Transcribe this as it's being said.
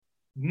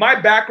my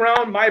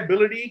background, my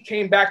ability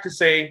came back to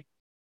say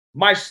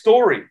my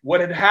story,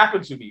 what had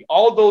happened to me,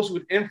 all those who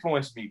had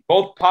influenced me,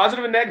 both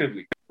positive and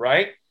negatively,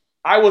 right?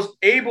 I was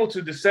able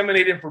to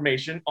disseminate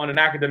information on an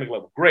academic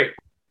level. Great.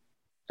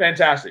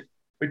 Fantastic.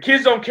 But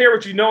kids don't care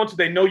what you know until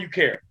they know you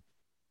care.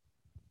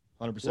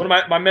 100%. One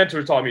of my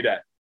mentors taught me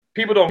that.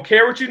 People don't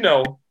care what you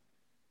know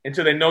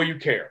until they know you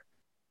care.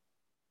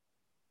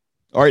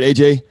 All right,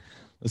 AJ,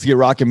 let's get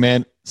rocking,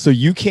 man. So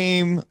you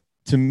came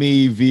to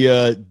me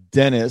via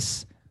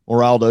Dennis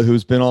Moralda,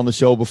 who's been on the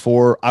show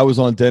before. I was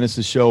on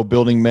Dennis's show,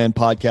 Building Men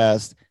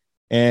podcast.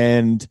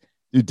 And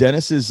dude,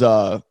 Dennis is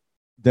a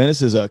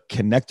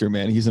connector,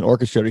 man. He's an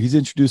orchestrator. He's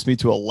introduced me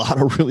to a lot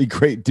of really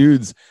great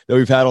dudes that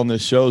we've had on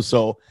this show.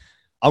 So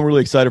I'm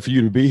really excited for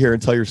you to be here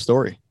and tell your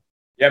story.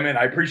 Yeah, man,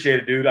 I appreciate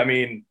it, dude. I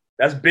mean,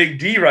 that's Big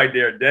D right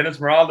there. Dennis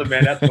Moralda,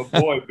 man. That's my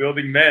boy,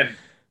 Building Men.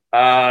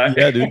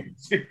 Yeah, dude.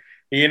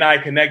 He and I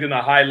connected on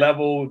a high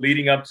level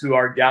leading up to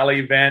our gala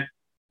event.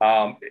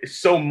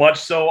 So much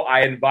so,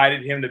 I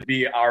invited him to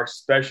be our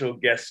special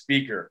guest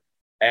speaker.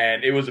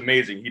 And it was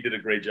amazing. He did a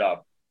great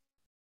job.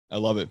 I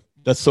love it.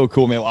 That's so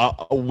cool, man.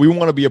 We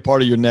want to be a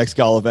part of your next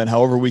gala event,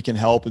 however we can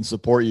help and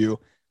support you.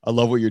 I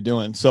love what you're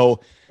doing.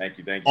 So thank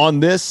you. On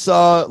this,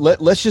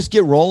 let's just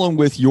get rolling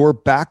with your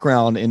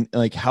background and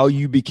like how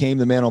you became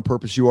the man on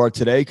purpose you are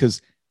today,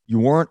 because you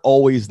weren't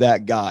always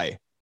that guy.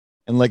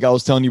 And like I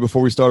was telling you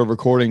before we started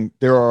recording,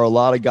 there are a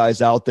lot of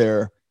guys out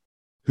there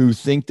who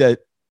think that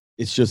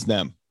it's just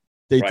them.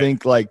 They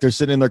think like they're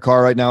sitting in their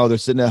car right now, or they're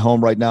sitting at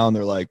home right now, and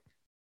they're like,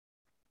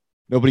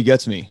 nobody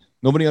gets me.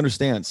 Nobody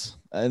understands.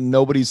 And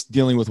nobody's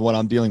dealing with what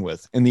I'm dealing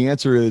with. And the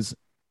answer is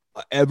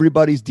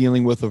everybody's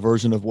dealing with a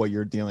version of what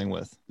you're dealing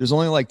with. There's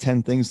only like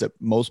 10 things that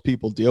most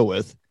people deal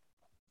with.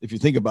 If you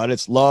think about it,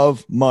 it's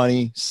love,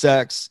 money,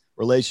 sex,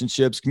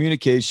 relationships,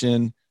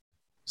 communication,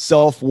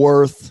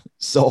 self-worth,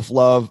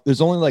 self-love.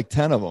 There's only like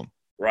 10 of them.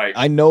 Right.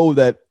 I know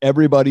that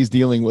everybody's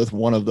dealing with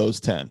one of those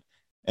 10.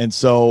 And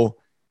so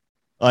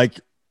like,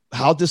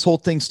 how'd this whole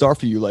thing start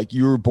for you? Like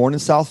you were born in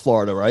South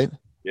Florida, right?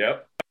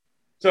 Yep.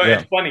 So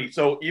It's funny.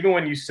 So even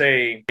when you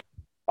say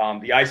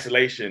the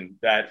isolation,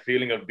 that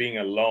feeling of being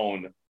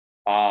alone,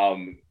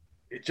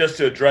 just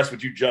to address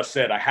what you just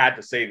said, I had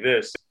to say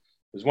this.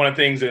 It's one of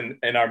the things in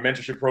our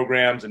mentorship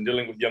programs and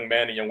dealing with young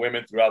men and young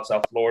women throughout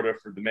South Florida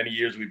for the many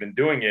years we've been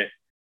doing it.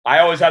 I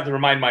always have to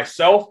remind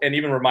myself and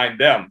even remind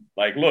them,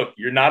 like, look,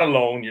 you're not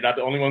alone. You're not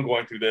the only one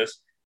going through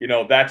this. You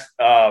know, that's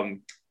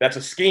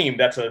a scheme.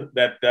 That's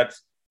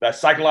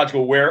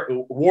psychological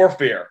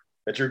warfare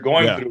that you're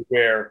going through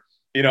where,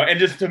 you know, and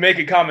just to make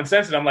it common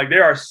sense. And I'm like,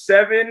 there are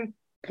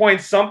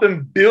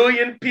 7-point-something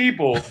billion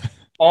people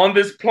on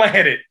this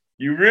planet.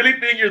 You really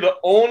think you're the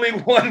only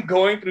one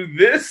going through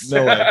this?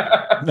 No way.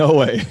 No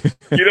way.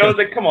 You know,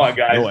 like, come on,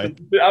 guys. No way.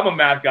 I'm a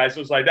math guy,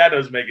 so it's like, that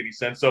doesn't make any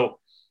sense. So,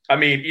 I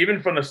mean,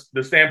 even from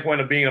the standpoint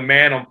of being a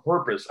man on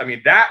purpose, I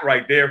mean, that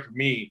right there for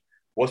me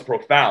was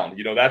profound.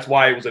 You know, that's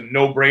why it was a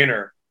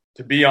no-brainer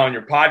to be on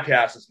your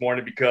podcast this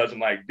morning, because I'm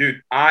like,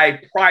 dude,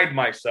 I pride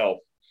myself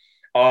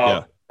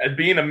as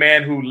being a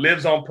man who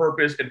lives on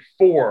purpose and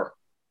for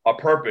a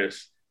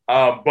purpose.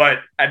 But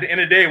at the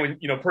end of the day, when,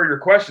 you know, per your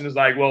question is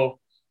like, well,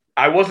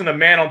 I wasn't a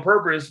man on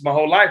purpose my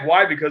whole life.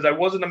 Why? Because I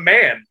wasn't a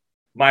man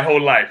my whole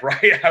life,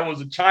 right? I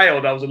was a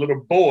child. I was a little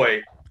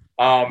boy.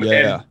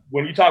 And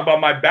when you talk about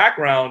my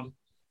background,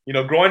 you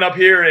know, growing up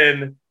here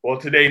in, well,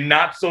 today,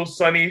 not so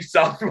sunny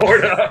South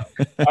Florida,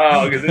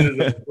 because it is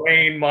a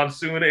rain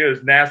monsoon. It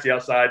was nasty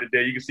outside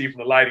today. You can see from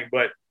the lighting.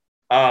 But,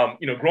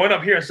 you know, growing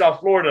up here in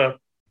South Florida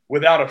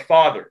without a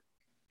father,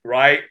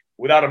 right?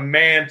 Without a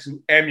man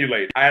to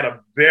emulate. I have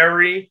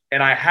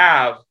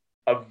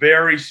a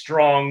very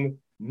strong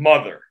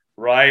mother,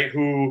 right?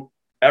 Who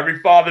every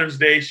Father's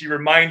Day, she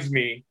reminds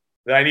me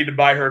that I need to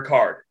buy her a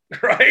card,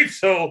 right?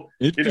 So,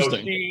 you know,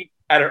 she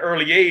at an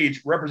early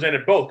age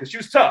represented both, because she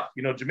was tough,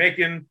 you know,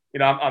 Jamaican, you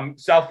know, I'm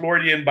South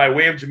Floridian by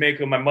way of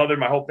Jamaica. My mother,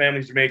 my whole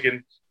family's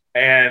Jamaican.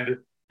 And,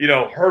 you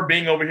know, her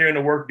being over here in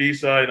a work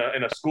visa,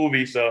 in a school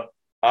visa,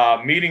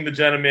 meeting the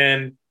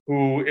gentleman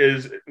who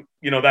is,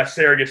 you know, that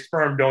surrogate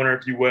sperm donor,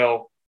 if you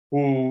will,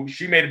 who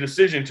she made a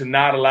decision to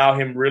not allow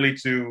him really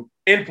to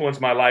influence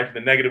my life in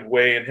a negative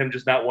way, and him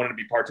just not wanting to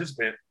be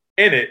participant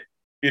in it.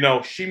 You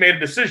know, she made a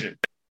decision,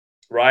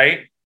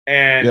 right?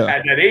 And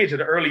at that age,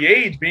 at an early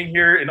age, being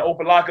here in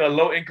Opelika, a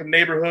low-income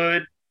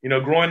neighborhood, you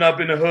know, growing up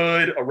in the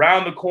hood,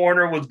 around the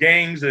corner was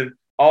gangs and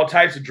all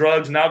types of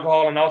drugs and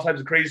alcohol and all types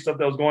of crazy stuff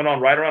that was going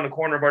on right around the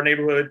corner of our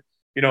neighborhood.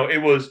 You know, it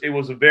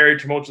was a very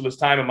tumultuous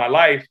time in my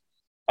life.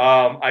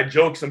 I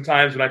joke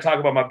sometimes when I talk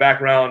about my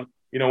background,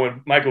 you know,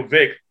 when Michael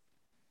Vick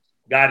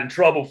got in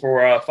trouble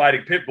for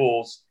fighting pit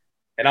bulls.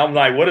 And I'm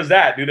like, what is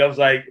that, dude? I was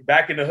like,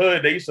 back in the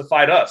hood, they used to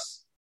fight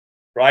us,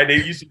 right?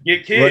 They used to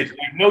get kids,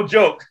 like, no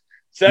joke.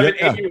 7,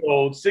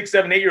 8-year-old, 6,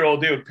 7,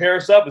 8-year-old, they would pair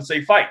us up and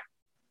say, fight.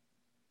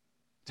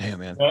 Damn,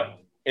 man.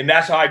 And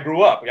that's how I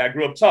grew up. I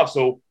grew up tough.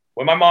 So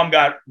when my mom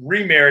got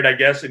remarried, I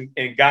guess,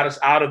 and got us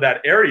out of that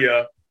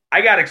area,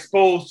 I got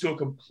exposed to a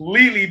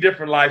completely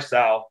different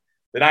lifestyle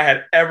than I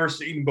had ever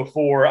seen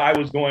before. I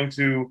was going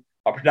to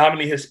a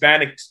predominantly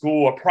Hispanic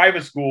school, a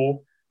private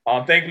school.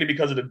 Thankfully,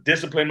 because of the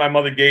discipline my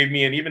mother gave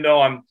me, and even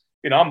though I'm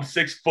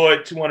 6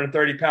 foot,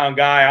 230-pound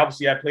guy.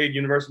 Obviously, I played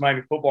University of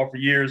Miami football for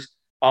years.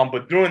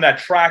 But during that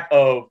track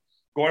of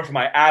going from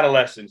my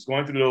adolescence,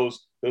 going through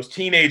those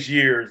teenage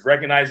years,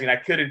 recognizing I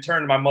couldn't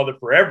turn to my mother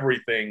for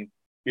everything,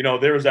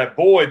 there was that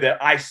void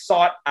that I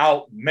sought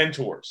out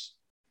mentors.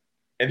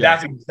 And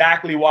that's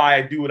exactly why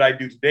I do what I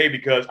do today,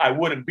 because I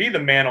wouldn't be the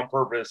man on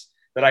purpose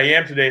that I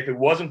am today if it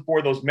wasn't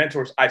for those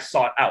mentors I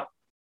sought out.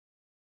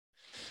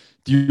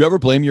 Do you ever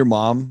blame your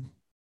mom,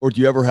 or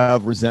do you ever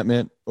have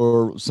resentment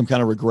or some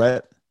kind of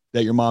regret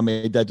that your mom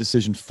made that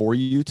decision for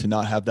you to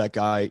not have that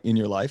guy in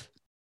your life?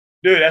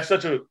 Dude, that's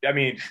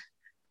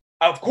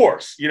of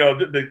course,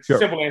 the sure.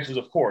 Simple answer is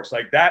of course.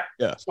 Like that,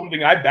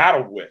 something I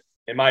battled with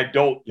in my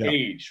adult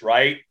age,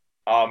 right?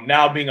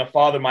 Now being a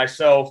father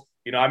myself,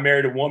 I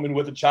married a woman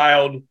with a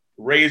child,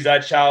 raised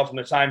that child from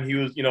the time he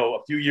was, a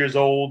few years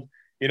old.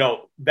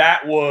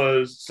 That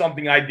was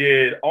something I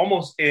did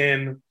almost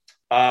in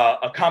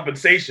a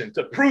compensation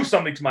to prove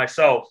something to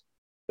myself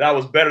that I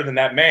was better than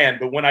that man.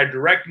 But when I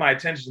direct my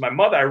attention to my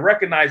mother, I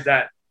recognized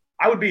that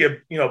I would be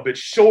a bit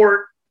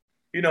short,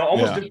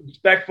 almost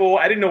disrespectful.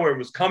 I didn't know where it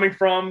was coming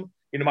from.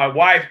 My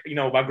wife,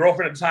 my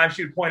girlfriend at the time,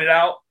 she would point it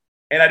out.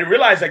 And I didn't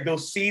realize like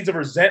those seeds of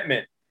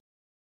resentment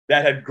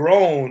that had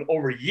grown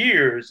over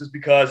years is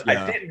because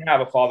I didn't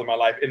have a father in my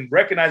life, and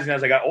recognizing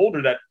as I got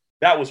older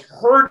that was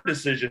her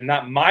decision,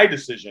 not my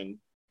decision,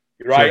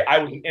 right? Sure. I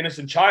was an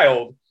innocent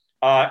child.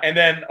 And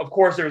then, of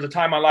course, there was a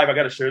time in my life, I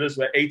got to share this,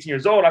 at 18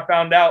 years old, I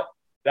found out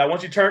that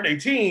once you turned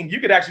 18, you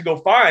could actually go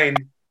find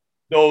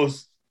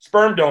those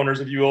sperm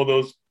donors, if you will,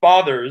 those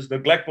fathers,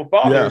 neglectful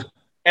fathers,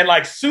 and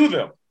like sue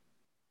them,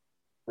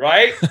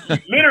 right?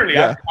 Literally,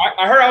 I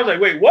heard, I was like,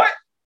 wait, what?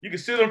 You can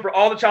sue them for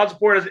all the child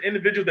support as an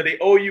individual that they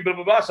owe you, blah,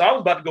 blah, blah. So I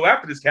was about to go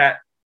after this cat.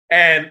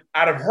 And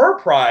out of her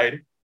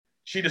pride,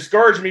 she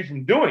discouraged me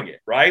from doing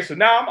it, right? So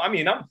now,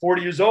 I'm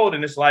 40 years old,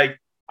 and it's like,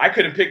 I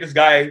couldn't pick this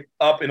guy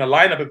up in a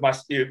lineup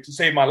to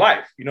save my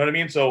life. You know what I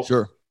mean? So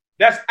sure.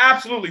 That's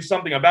absolutely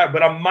something about it,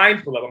 but I'm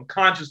mindful of it. I'm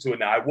conscious to it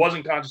now. I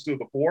wasn't conscious to it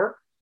before,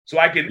 so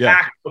I can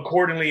act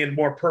accordingly and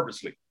more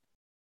purposely.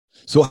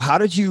 So how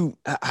did you?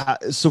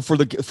 So for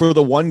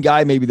the one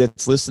guy maybe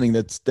that's listening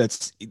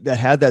that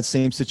had that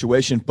same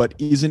situation, but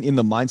isn't in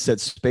the mindset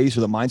space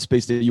or the mind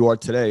space that you are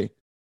today,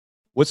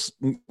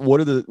 what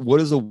are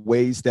the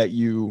ways that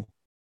you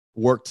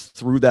worked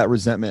through that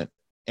resentment,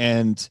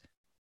 and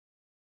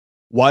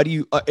why do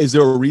you? Is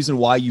there a reason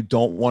why you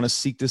don't want to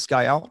seek this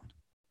guy out?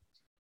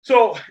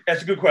 So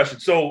that's a good question.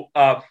 So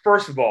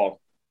first of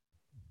all,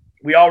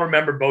 we all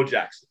remember Bo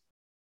Jackson,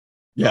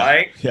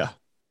 right? Yeah.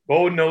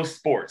 Bo knows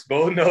sports.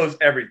 Bo knows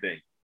everything.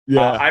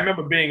 Yeah. I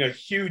remember being a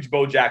huge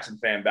Bo Jackson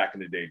fan back in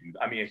the day, dude.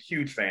 A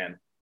huge fan.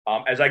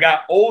 As I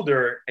got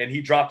older and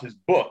he dropped his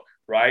book,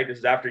 right? This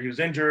is after he was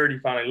injured. He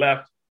finally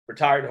left,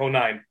 retired, the whole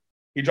nine.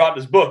 He dropped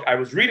his book. I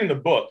was reading the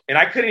book, and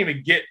I couldn't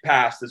even get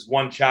past this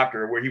one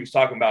chapter where he was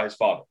talking about his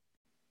father,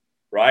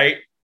 right?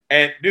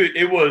 And, dude,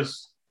 it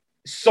was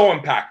so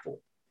impactful.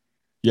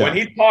 Yeah. When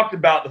he talked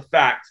about the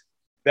fact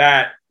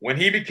that when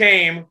he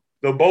became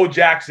the Bo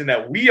Jackson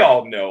that we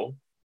all know,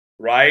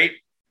 right,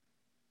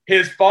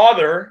 his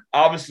father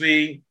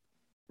obviously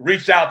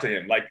reached out to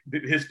him. Like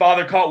his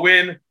father caught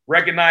wind,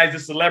 recognized the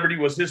celebrity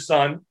was his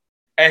son,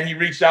 and he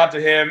reached out to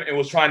him and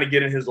was trying to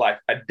get in his life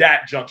at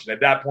that junction,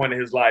 at that point in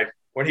his life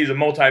when he's a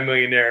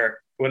multimillionaire,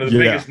 one of the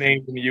biggest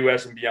names in the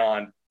U.S. and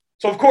beyond.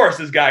 So, of course,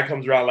 this guy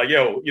comes around like,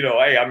 yo,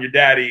 hey, I'm your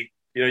daddy.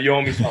 You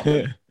owe me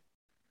something.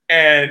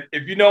 And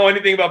if you know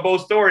anything about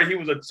Bo's story, he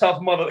was a tough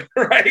mother,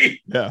 right?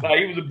 Yeah. Like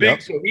he was a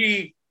big, so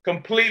he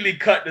completely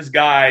cut this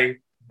guy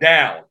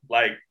down,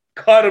 like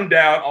cut him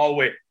down all the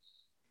way.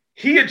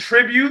 He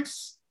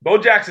attributes, Bo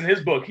Jackson,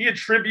 his book, he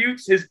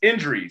attributes his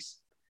injuries,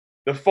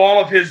 the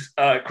fall of his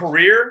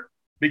career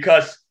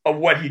because of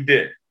what he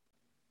did.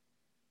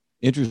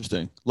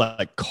 Interesting.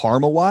 Like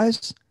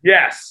karma-wise?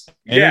 Yes.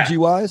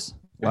 Energy-wise?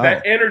 Wow.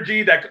 That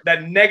energy, that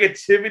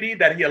negativity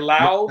that he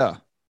allowed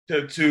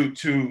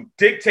to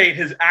dictate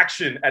his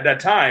action at that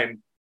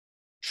time,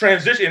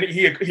 transition.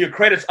 He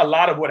accredits a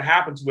lot of what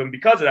happened to him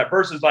because of that,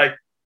 versus like,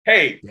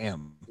 hey,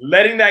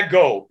 letting that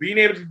go, being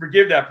able to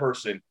forgive that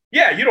person.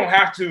 Yeah, you don't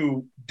have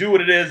to do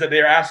what it is that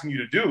they're asking you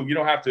to do. You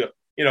don't have to,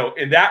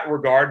 in that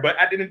regard. But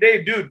at the end of the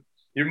day, dude,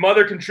 your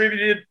mother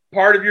contributed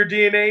part of your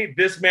DNA.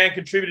 This man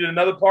contributed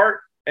another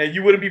part. And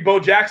you wouldn't be Bo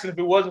Jackson if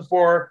it wasn't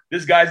for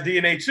this guy's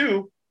DNA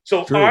too.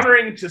 So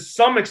honoring to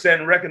some extent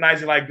and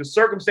recognizing like the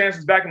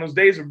circumstances back in those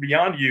days are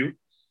beyond you.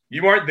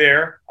 You weren't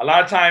there. A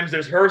lot of times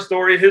there's her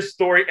story, his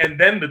story, and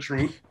then the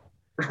truth,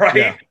 right?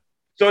 Yeah.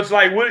 So it's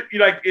like,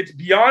 it's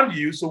beyond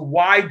you. So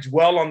why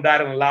dwell on that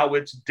and allow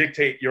it to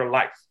dictate your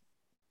life?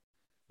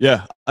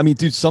 Yeah.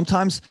 Dude,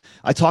 sometimes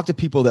I talk to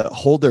people that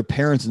hold their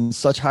parents in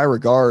such high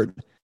regard,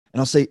 and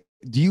I'll say,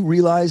 do you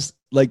realize,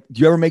 like,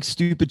 do you ever make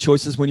stupid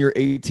choices when you're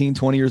 18,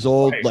 20 years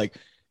old? Right. Like,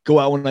 go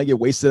out one night, get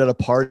wasted at a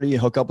party and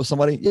hook up with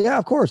somebody? Yeah,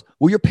 of course.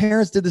 Well, your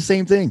parents did the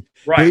same thing.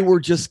 Right. They were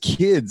just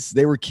kids.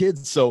 They were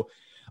kids. So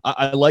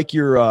I like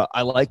your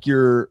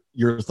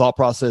thought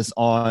process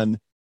on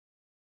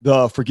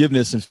the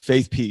forgiveness and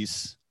faith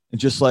piece, and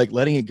just like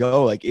letting it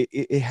go. Like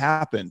it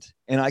happened,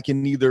 and I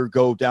can either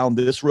go down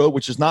this road,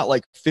 which is not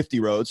like 50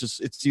 roads.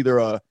 It's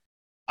either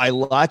I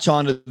latch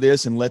onto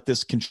this and let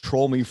this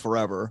control me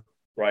forever,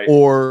 right?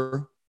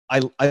 Or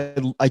I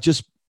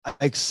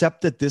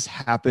accept that this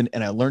happened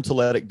and I learned to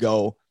let it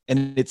go,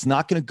 and it's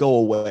not going to go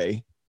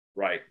away.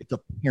 Right. It's a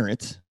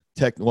parent,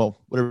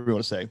 whatever you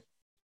want to say,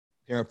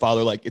 parent,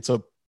 father. Like it's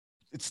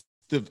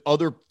the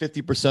other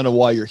 50% of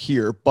why you're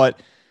here, but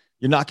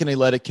you're not going to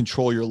let it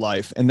control your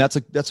life. And that's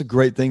a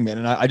great thing, man.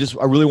 And I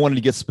really wanted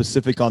to get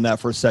specific on that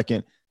for a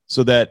second,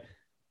 so that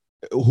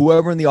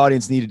whoever in the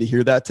audience needed to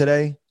hear that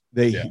today,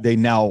 they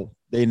now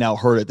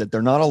heard it, that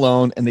they're not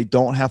alone, and they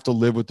don't have to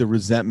live with the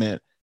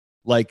resentment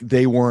like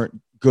they weren't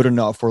good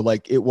enough, or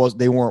like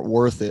they weren't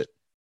worth it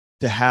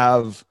to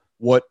have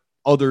what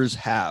others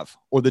have,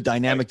 or the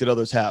dynamic that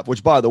others have,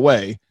 which, by the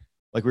way,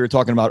 like we were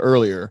talking about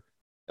earlier,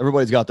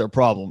 everybody's got their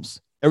problems.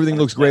 Everything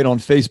looks great on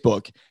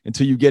Facebook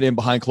until you get in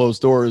behind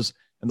closed doors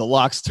and the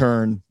locks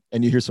turn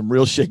and you hear some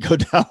real shit go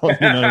down. You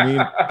know what I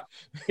mean?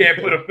 Can't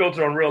put a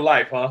filter on real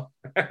life, huh?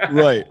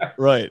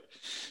 Right.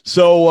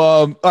 So,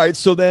 all right.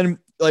 So then,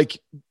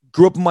 like,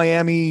 grew up in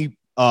Miami,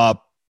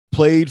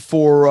 played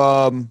for,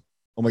 oh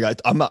my God,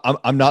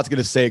 I'm not going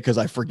to say it because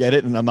I forget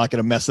it, and I'm not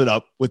going to mess it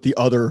up with the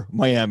other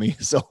Miami.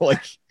 So,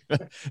 like,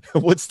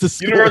 what's the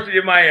school? University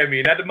of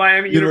Miami, not the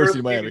Miami University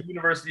of Miami.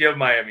 University of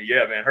Miami.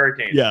 Yeah, man.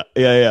 Hurricanes.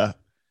 Yeah.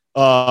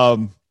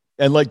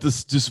 And like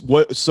this, just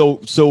what?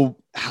 So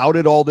how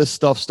did all this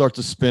stuff start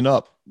to spin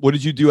up? What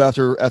did you do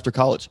after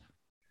college?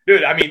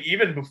 Dude, I mean,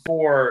 even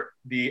before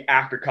the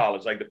after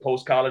college, like the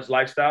post college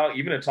lifestyle,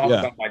 even to talk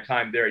about my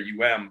time there at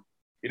UM,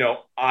 you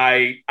know,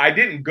 I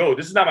didn't go.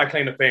 This is not my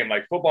claim to fame.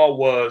 Like, football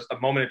was a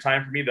moment in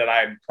time for me that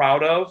I'm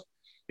proud of.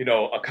 You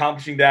know,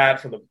 accomplishing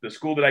that from the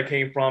school that I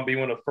came from, being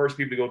one of the first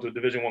people to go to a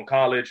Division I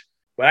college.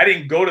 But I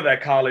didn't go to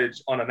that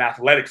college on an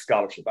athletic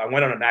scholarship. I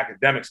went on an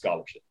academic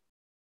scholarship,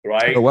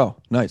 right? Oh, wow.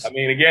 Nice. I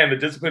mean, again, the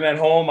discipline at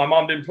home, my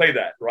mom didn't play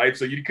that, right?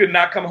 So you could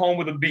not come home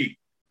with a B.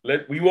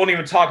 We won't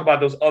even talk about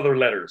those other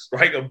letters,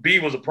 right? A B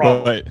was a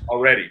problem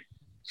already.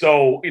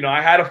 So, you know,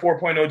 I had a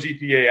 4.0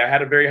 GPA. I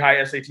had a very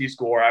high SAT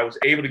score. I was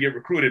able to get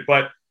recruited.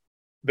 But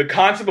the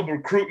concept of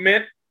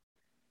recruitment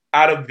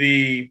out of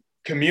the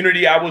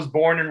community I was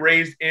born and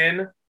raised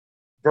in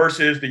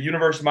versus the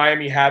University of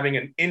Miami having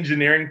an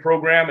engineering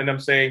program, and them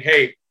saying,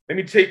 hey, let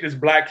me take this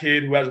black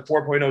kid who has a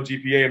 4.0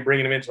 GPA and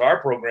bringing him into our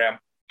program,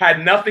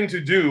 had nothing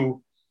to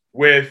do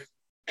with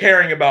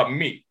caring about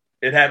me.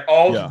 It had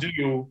all to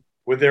do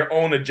with their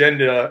own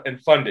agenda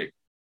and funding,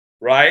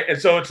 right? And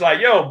so it's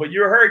like, yo, but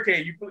you're a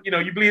Hurricane.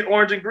 You bleed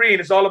orange and green.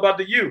 It's all about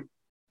the you.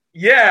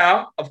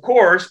 Yeah, of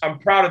course, I'm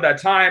proud of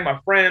that time, my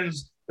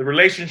friends, the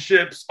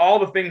relationships, all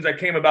the things that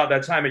came about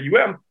that time at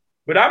UM.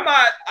 But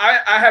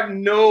I have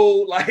no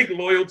like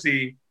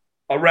loyalty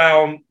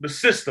around the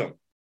system,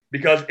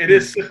 because it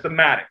is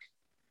systematic.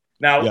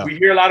 Now, we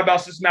hear a lot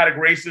about systematic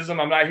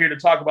racism. I'm not here to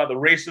talk about the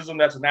racism.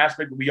 That's an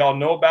aspect that we all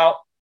know about.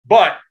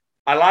 But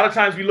a lot of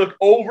times we look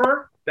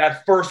over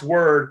that first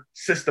word,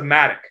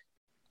 systematic.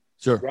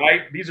 Sure.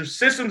 Right? These are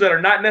systems that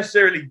are not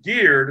necessarily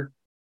geared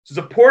to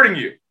supporting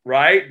you,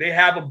 right? They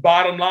have a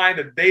bottom line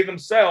that they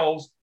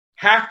themselves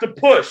have to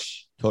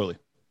push. Totally.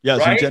 Yeah,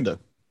 it's an agenda.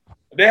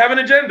 They have an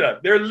agenda.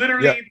 They're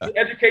literally the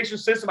education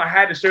system. I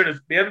had to share this.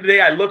 The other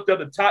day, I looked up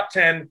the top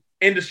 10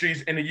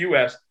 industries in the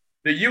U.S.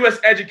 The U.S.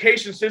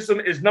 education system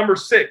is number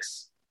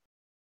 6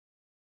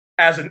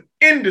 as an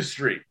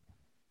industry.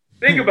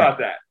 Think about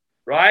that,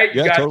 right?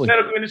 You got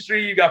medical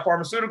industry, you got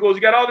pharmaceuticals,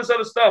 you got all this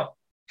other stuff.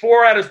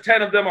 4 out of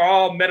 10 of them are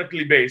all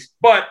medically based.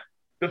 But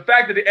the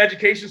fact that the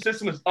education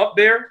system is up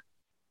there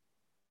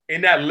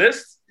in that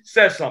list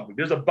says something.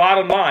 There's a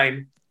bottom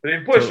line that they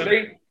push. So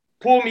they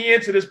pull me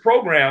into this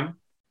program.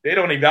 They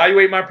don't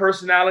evaluate my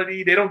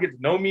personality. They don't get to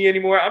know me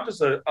anymore. I'm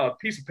just a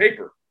piece of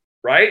paper,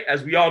 right?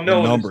 As we all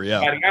know, in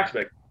this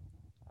aspect.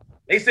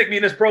 They stick me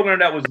in this program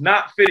that was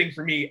not fitting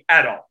for me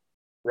at all,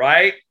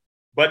 right?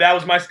 But that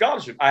was my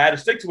scholarship. I had to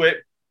stick to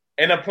it.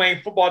 Ended up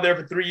playing football there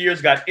for 3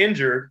 years, got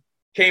injured,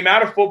 came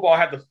out of football,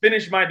 had to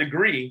finish my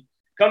degree.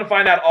 Come to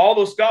find out, all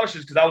those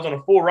scholarships, because I was on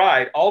a full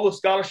ride, all those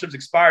scholarships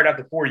expired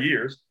after 4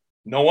 years.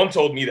 No one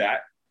told me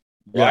that.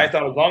 Right? I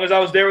thought as long as I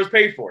was there, it was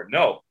paid for.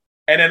 No.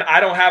 And then I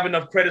don't have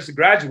enough credits to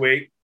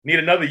graduate, need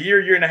another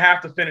year and a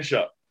half to finish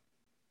up.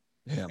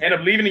 End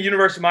up leaving the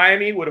University of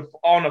Miami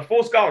on a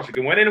full scholarship,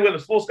 and went in with a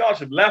full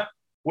scholarship, left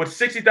with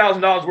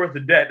 $60,000 worth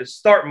of debt to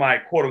start my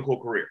quote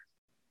unquote career.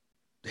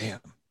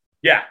 Damn.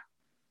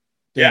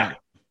 Yeah.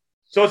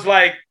 So it's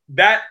like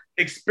that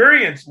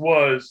experience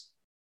was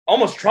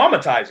almost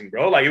traumatizing,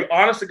 bro. Like,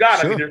 honest to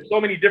God, I mean, there's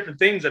so many different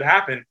things that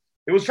happened.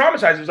 It was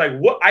traumatizing. It was like,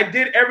 what? I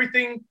did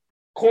everything,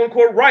 quote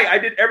unquote, right. I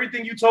did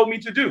everything you told me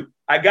to do.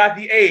 I got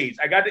the A's.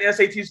 I got the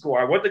SAT score.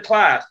 I went to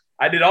class.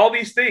 I did all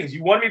these things.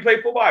 You wanted me to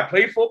play football. I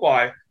played football.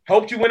 I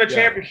helped you win a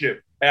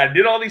championship. And I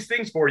did all these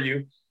things for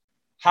you.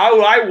 How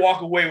do I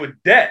walk away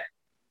with debt?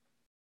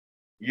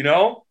 You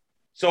know?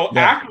 So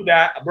after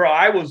that, bro,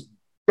 I was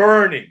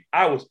burning.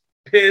 I was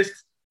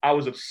pissed. I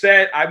was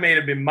upset. I may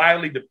have been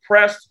mildly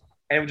depressed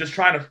and was just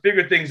trying to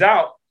figure things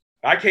out.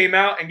 I came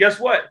out and guess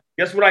what?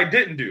 Guess what I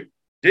didn't do?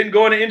 Didn't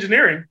go into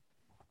engineering.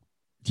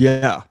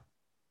 Yeah.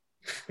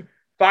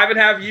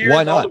 5.5 years.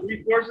 Why not? All the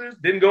resources,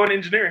 didn't go into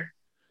engineering.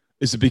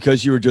 Is it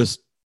because you were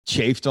just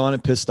chafed on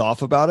it, pissed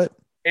off about it?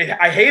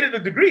 I hated the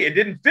degree. It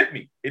didn't fit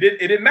me. It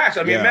didn't match.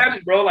 I mean,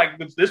 imagine, bro, like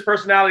this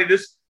personality,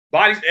 this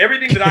body,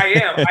 everything that I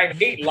am. I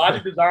hate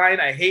logic design.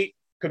 I hate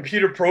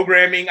computer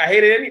programming. I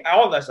hated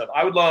all of that stuff.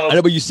 I would love. I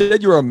know, but you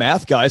said you were a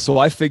math guy, so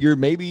I figured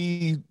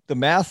maybe the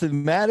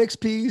mathematics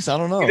piece. I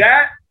don't know.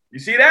 You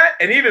see that?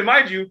 And even,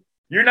 mind you,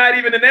 you're not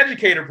even an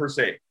educator per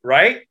se,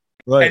 right?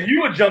 Right. And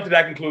you would jump to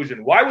that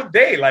conclusion. Why would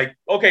they? Like,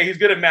 okay, he's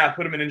good at math.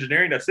 Put him in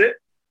engineering. That's it.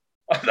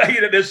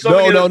 There's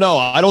no.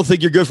 I don't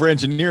think you're good for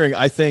engineering.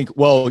 I think,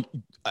 well,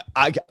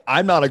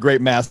 I'm not a great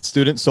math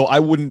student, so I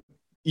wouldn't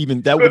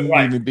even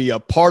even be a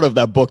part of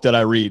that book that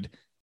I read.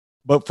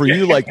 But for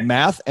you, like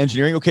math,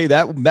 engineering, okay,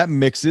 that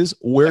mixes.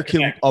 Where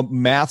can a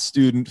math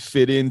student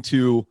fit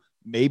into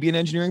maybe an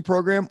engineering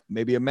program,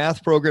 maybe a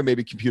math program,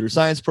 maybe a computer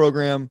science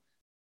program?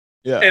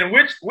 Yeah. And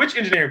which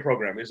engineering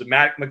program? Is it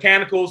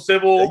mechanical,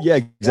 civil? Yeah,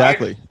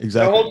 exactly. Right?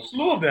 Exactly. A whole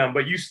slew of them,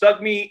 but you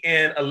stuck me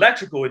in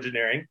electrical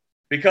engineering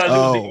because it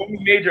was the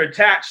only major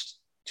attached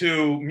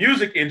to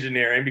music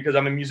engineering, because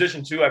I'm a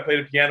musician too. I played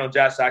the piano,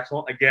 jazz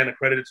saxophone, again,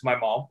 accredited to my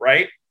mom,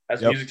 right?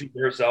 As a music teacher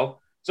herself.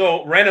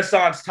 So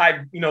Renaissance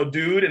type,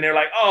 dude. And they're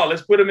like, oh,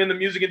 let's put him in the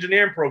music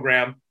engineering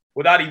program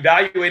without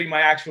evaluating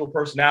my actual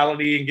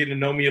personality and getting to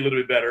know me a little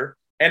bit better.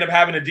 End up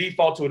having a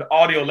default to an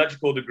audio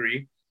electrical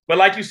degree. But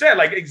like you said,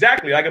 like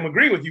exactly, like I'm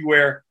agreeing with you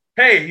where,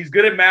 hey, he's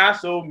good at math,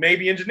 so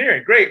maybe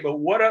engineering. Great. But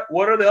what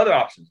are the other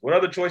options? What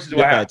other choices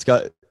do I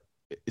have?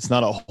 It's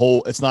not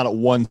a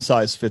one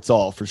size fits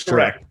all for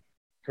sure.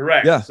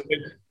 Correct. Yeah. So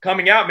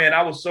coming out, man,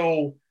 I was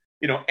so,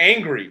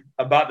 angry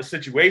about the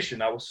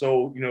situation. I was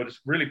so, just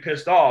really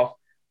pissed off.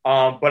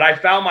 But I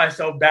found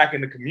myself back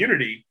in the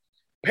community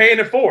paying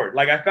it forward.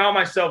 Like I found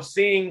myself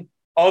seeing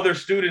other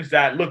students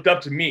that looked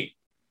up to me,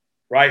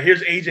 right?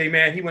 Here's AJ,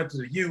 man. He went to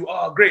the U.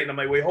 Oh, great. And I'm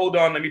like, wait, hold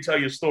on. Let me tell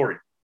you a story.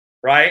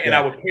 Right. And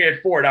I would pay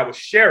it forward. I would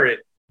share it.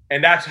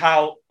 And that's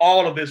how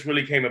all of this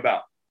really came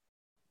about.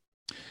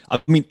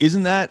 I mean,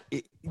 isn't that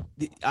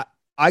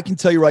I can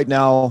tell you right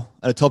now,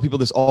 and I tell people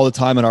this all the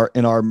time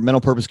in our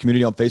mental purpose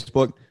community on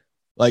Facebook,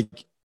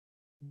 like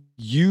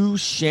you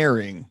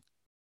sharing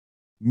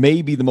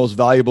may be the most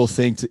valuable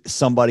thing to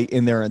somebody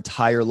in their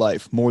entire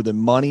life, more than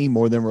money,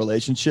 more than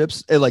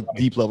relationships, and like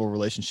deep level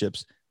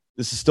relationships.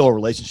 This is still a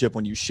relationship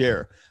when you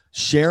share.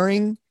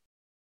 Sharing,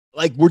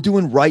 like we're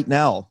doing right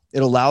now,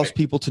 it allows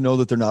people to know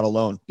that they're not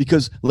alone.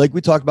 Because like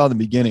we talked about in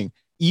the beginning,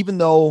 even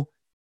though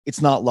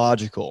it's not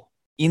logical,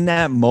 in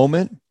that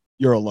moment,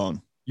 you're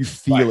alone. You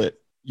feel it.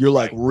 You're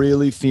like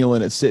really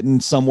feeling it, sitting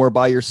somewhere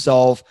by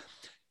yourself.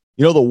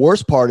 The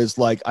worst part is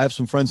like, I have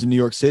some friends in New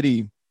York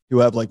City who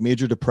have like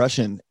major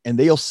depression, and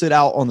they'll sit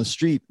out on the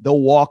street.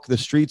 They'll walk the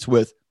streets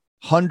with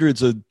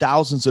hundreds of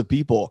thousands of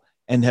people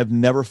and have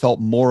never felt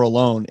more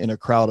alone in a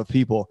crowd of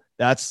people.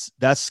 That's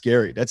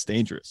scary. That's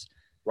dangerous.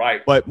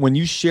 Right. But when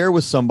you share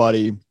with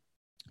somebody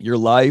your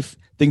life,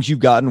 things you've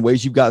gotten,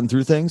 ways you've gotten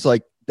through things,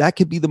 like that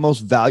could be the most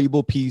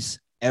valuable piece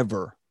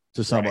ever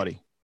to somebody.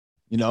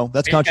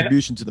 That's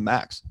contribution to the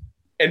max.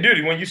 And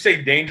dude, when you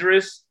say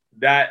dangerous,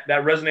 that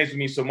resonates with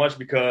me so much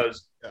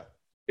because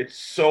it's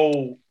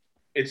so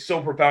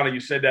profound that you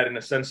said that, in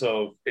the sense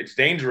of it's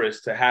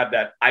dangerous to have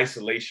that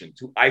isolation,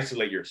 to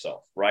isolate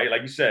yourself, right?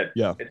 Like you said,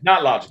 it's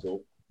not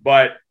logical,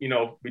 but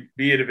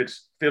be it if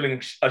it's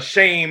feeling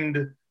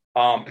ashamed,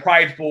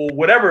 prideful,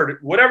 whatever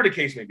the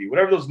case may be,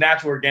 whatever those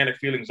natural organic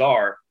feelings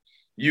are,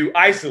 you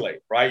isolate,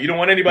 right? You don't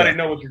want anybody to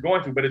know what you're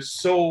going through, but it's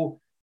so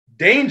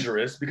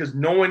dangerous because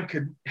no one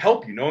can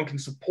help you. No one can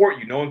support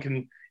you.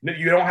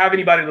 You don't have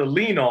anybody to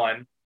lean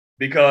on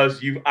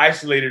because you've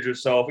isolated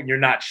yourself and you're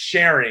not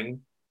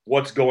sharing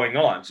what's going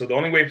on. So the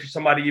only way for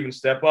somebody to even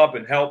step up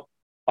and help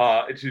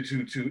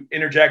to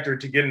interject or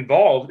to get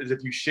involved is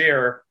if you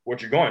share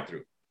what you're going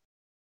through.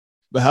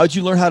 But how'd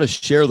you learn how to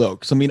share though?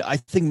 Because I mean, I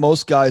think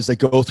most guys that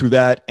go through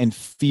that and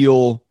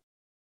feel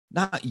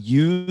not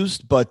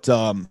used, but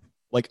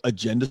like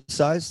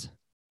agenda-sized.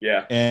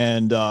 Yeah.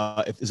 And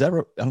is that,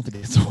 I don't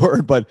think it's a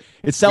word, but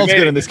it sounds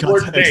good in this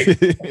context.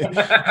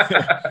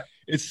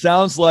 It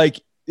sounds like,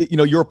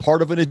 you're a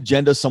part of an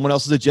agenda, someone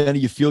else's agenda.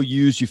 You feel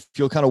used, you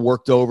feel kind of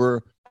worked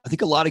over. I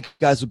think a lot of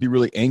guys would be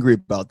really angry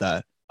about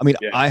that. I mean,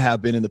 I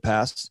have been in the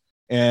past.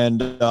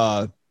 And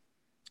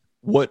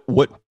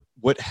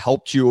what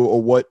helped you,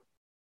 or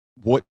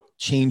what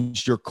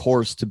changed your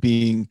course to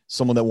being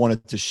someone that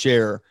wanted to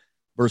share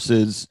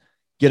versus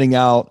getting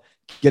out,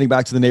 getting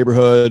back to the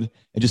neighborhood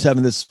and just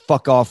having this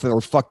fuck off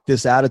or fuck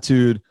this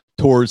attitude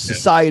towards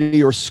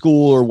society or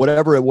school or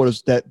whatever it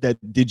was that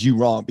did you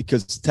wrong?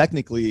 Because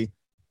technically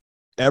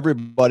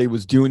everybody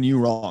was doing you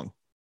wrong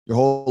your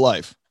whole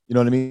life. You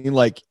know what I mean?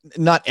 Like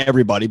not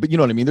everybody, but you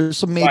know what I mean? There's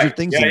some major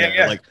things in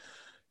there. Like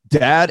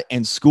dad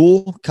and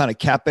school kind of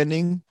cap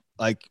ending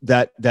like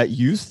that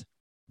youth.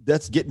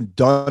 that's getting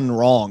done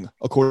wrong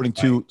according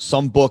to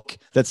some book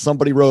that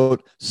somebody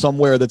wrote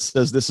somewhere that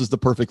says this is the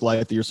perfect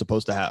life that you're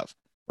supposed to have.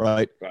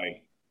 Right.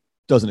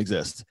 Doesn't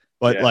exist.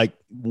 But like,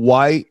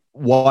 why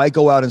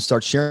go out and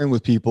start sharing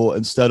with people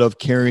instead of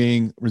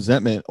carrying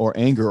resentment or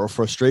anger or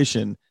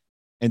frustration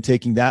and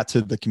taking that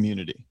to the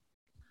community?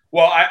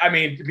 Well, I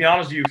mean, to be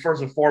honest with you,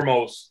 first and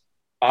foremost,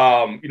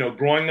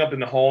 growing up in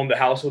the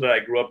household that I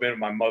grew up in,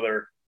 my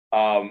mother,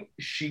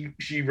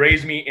 she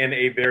raised me in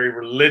a very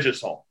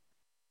religious home,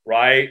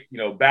 right?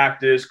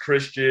 Baptist,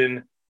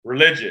 Christian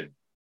religion.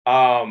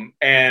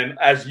 And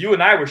as you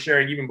and I were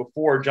sharing, even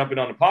before jumping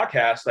on the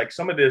podcast, like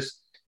some of this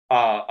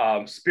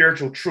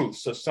spiritual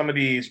truths. So some of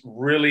these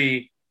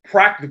really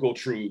practical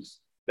truths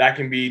that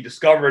can be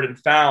discovered and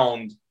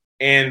found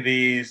in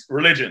these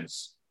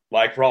religions,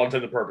 like for all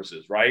intents and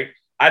purposes, right?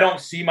 I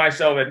don't see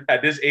myself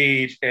at this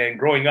age and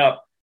growing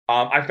up.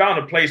 I found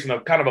a place in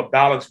a kind of a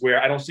balance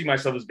where I don't see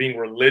myself as being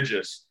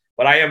religious,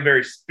 but I am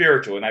very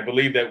spiritual. And I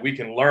believe that we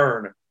can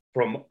learn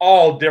from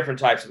all different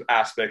types of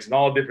aspects and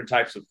all different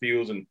types of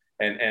fields. And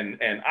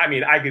I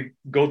mean, I could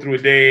go through a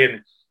day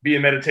and be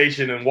in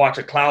meditation and watch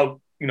a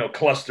cloud,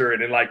 cluster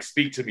and then like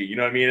speak to me, you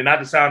know what I mean? And not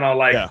to sound all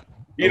like,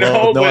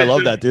 No, I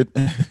love that, dude.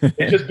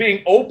 It's just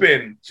being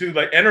open to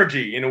the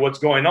energy, what's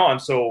going on.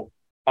 So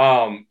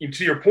to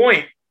your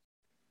point,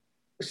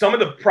 some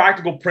of the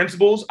practical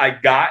principles I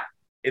got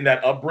in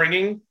that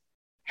upbringing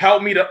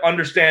helped me to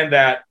understand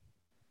that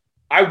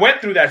I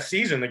went through that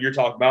season that you're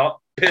talking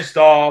about, pissed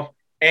off,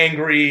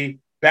 angry,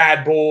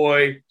 bad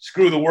boy,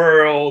 screw the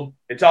world.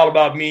 It's all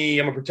about me.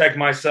 I'm going to protect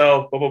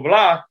myself, blah, blah,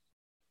 blah.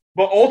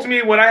 But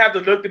ultimately, when I have to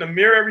look in the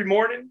mirror every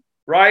morning,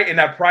 right, in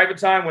that private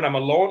time when I'm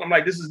alone, I'm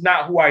like, this is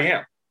not who I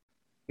am.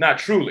 Not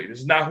truly. This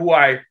is not who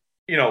I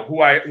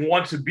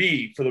want to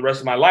be for the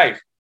rest of my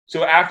life.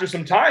 So after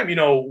some time,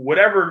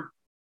 whatever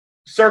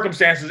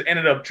circumstances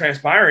ended up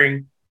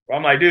transpiring,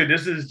 I'm like, dude,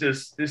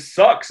 this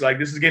sucks. Like,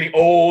 this is getting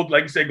old.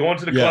 Like you said, going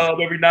to the club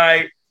every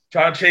night,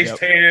 trying to chase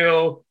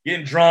tail,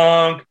 getting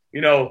drunk,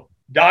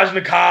 dodging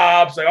the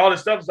cops, like all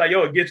this stuff. It's like,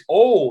 it gets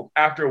old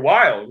after a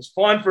while. It's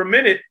fun for a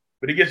minute,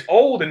 but it gets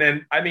old. And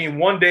then,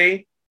 one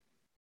day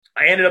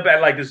I ended up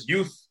at like this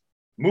youth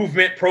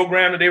movement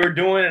program that they were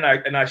doing.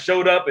 And I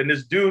showed up and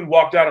this dude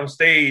walked out on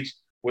stage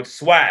with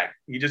swag.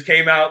 He just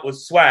came out with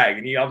swag.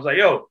 And I was like,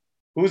 yo,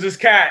 who's this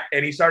cat?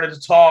 And he started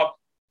to talk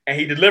and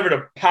he delivered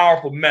a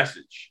powerful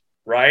message.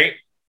 Right.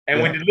 And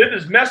when he delivered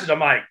his message, I'm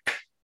like,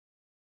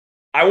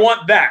 I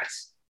want that.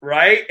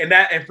 Right.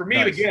 And for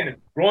me, again,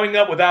 growing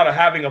up without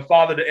having a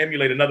father to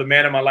emulate, another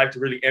man in my life to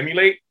really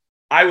emulate,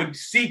 I would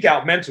seek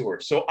out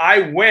mentors. So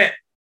I went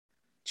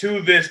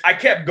to this, I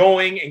kept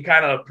going and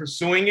kind of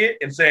pursuing it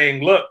and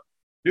saying, look,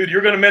 dude,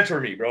 you're going to mentor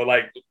me, bro.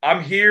 Like,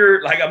 I'm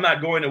here, like, I'm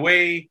not going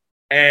away.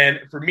 And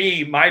for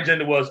me, my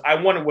agenda was, I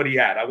wanted what he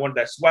had. I wanted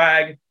that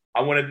swag.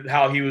 I wanted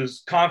how he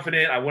was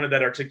confident. I wanted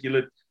that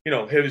articulate, he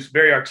was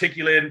very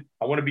articulate.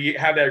 I want to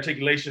have that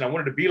articulation. I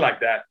wanted to be like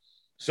that.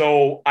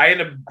 So I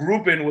ended up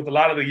grouping with a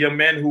lot of the young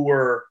men who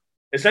were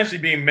essentially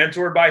being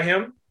mentored by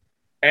him.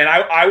 And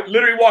I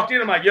literally walked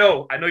in. I'm like,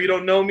 yo, I know you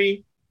don't know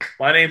me.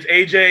 My name's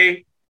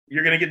AJ.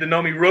 You're going to get to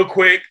know me real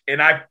quick. And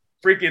I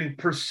freaking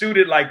pursued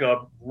it like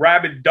a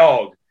rabid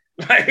dog.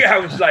 Like, I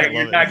was like,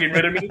 you're not getting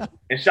rid of me.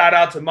 And shout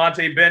out to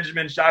Monte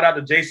Benjamin. Shout out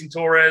to Jason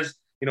Torres.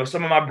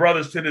 Some of my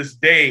brothers to this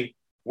day,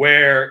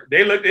 where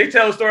they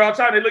tell a story all the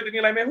time. They looked at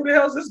me like, man, who the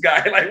hell is this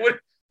guy? Like,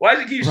 why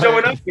does he keep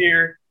showing up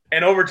here?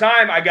 And over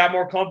time, I got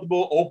more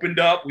comfortable, opened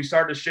up. We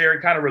started to share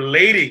and kind of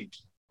relating.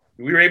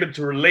 We were able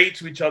to relate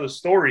to each other's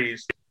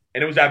stories.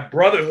 And it was that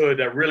brotherhood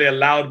that really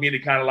allowed me to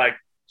kind of like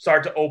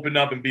start to open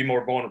up and be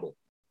more vulnerable.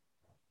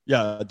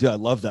 Yeah, dude, I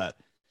love that.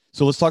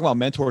 So let's talk about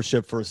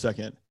mentorship for a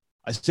second.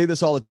 I say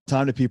this all the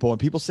time to people, and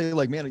people say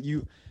like, man,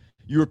 you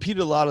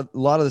repeated a lot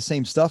of the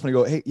same stuff. And I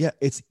go, hey, yeah,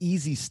 it's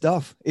easy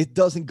stuff. It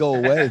doesn't go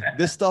away.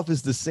 This stuff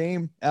is the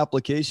same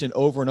application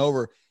over and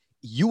over.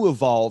 You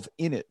evolve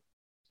in it,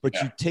 but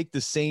you take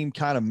the same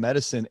kind of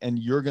medicine and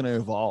you're going to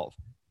evolve.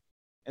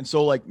 And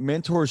so like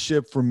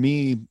mentorship for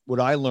me, what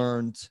I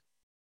learned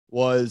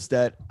was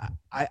that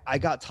I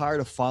got tired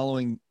of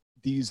following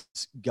these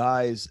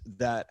guys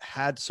that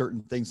had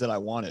certain things that I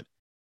wanted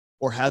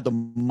or had the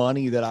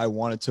money that I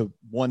wanted to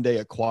one day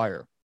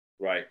acquire.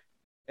 Right.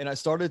 And I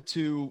started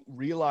to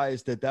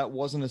realize that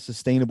wasn't a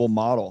sustainable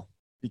model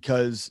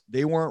because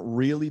they weren't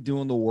really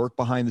doing the work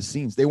behind the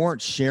scenes. They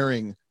weren't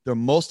sharing their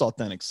most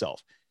authentic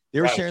self.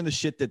 They were sharing the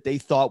shit that they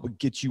thought would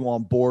get you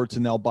on board to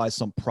now buy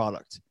some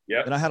product.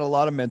 Yeah. And I had a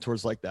lot of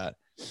mentors like that.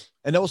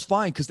 And that was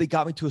fine because they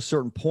got me to a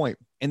certain point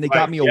and they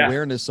got me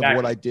awareness of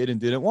what I did and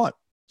didn't want.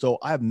 So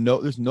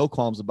there's no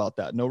qualms about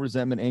that. No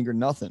resentment, anger,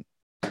 nothing.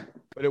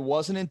 But it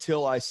wasn't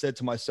until I said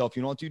to myself,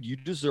 you know what, dude, you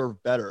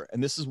deserve better.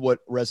 And this is what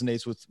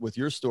resonates with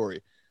your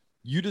story.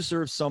 You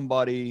deserve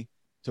somebody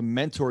to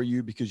mentor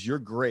you because you're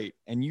great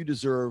and you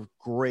deserve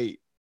great.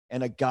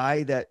 And a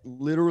guy that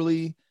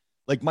literally,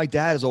 like my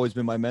dad has always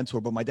been my mentor,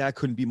 but my dad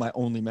couldn't be my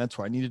only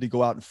mentor. I needed to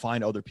go out and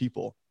find other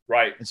people.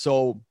 Right. And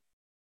so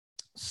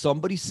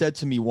somebody said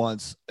to me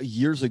once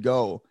years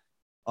ago,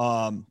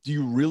 do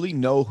you really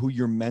know who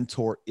your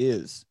mentor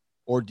is,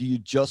 or do you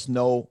just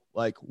know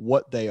like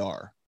what they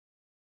are?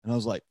 And I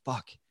was like,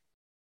 fuck,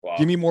 wow.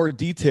 Give me more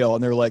detail.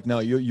 And they're like, no,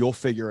 you'll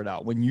figure it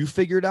out. When you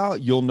figure it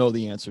out, you'll know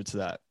the answer to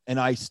that. And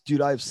I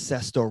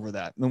obsessed over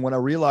that. And what I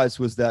realized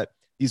was that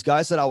these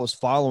guys that I was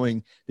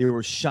following, they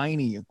were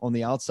shiny on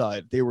the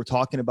outside. They were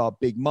talking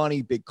about big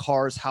money, big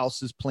cars,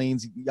 houses,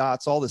 planes,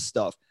 yachts, all this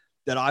stuff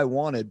that I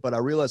wanted. But I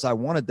realized I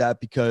wanted that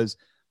because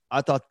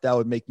I thought that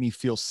would make me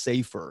feel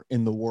safer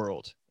in the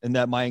world, and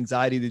that my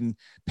anxiety and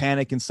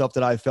panic and stuff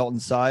that I felt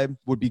inside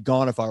would be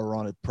gone if I were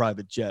on a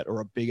private jet or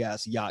a big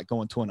ass yacht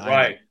going to an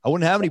island. I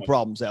wouldn't have any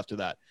problems after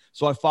that.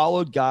 So I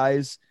followed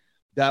guys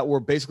that were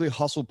basically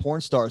hustle porn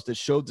stars that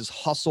showed this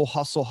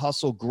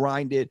hustle,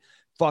 grind it,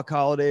 fuck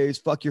holidays,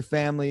 fuck your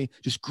family,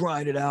 just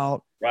grind it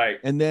out. Right.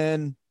 And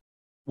then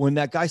when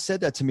that guy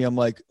said that to me, I'm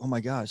like, oh my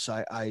gosh,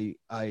 I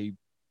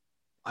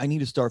need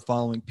to start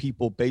following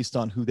people based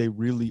on who they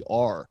really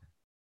are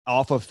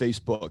off of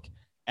Facebook,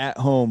 at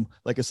home.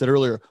 Like I said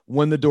earlier,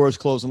 when the doors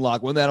close and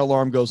lock, when that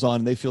alarm goes on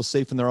and they feel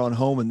safe in their own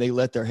home and they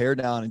let their hair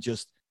down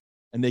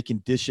and they can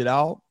dish it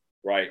out.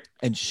 Right.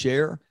 And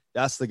share.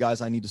 That's the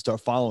guys I need to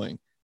start following.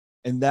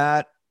 And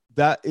that's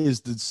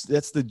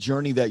the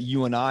journey that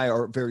you and I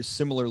are very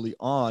similarly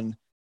on,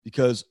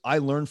 because I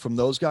learned from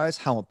those guys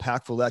how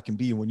impactful that can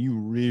be when you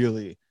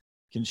really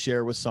can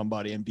share with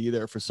somebody and be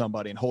there for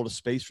somebody and hold a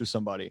space for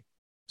somebody.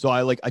 So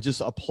I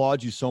just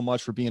applaud you so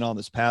much for being on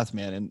this path,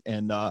 man.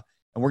 And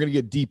we're going to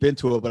get deep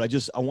into it,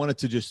 but I wanted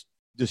to just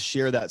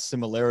share that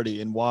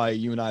similarity and why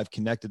you and I have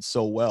connected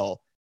so well,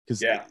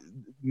 because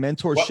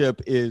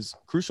mentorship is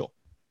crucial.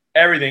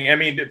 Everything. I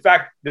mean, in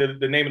fact, the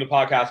name of the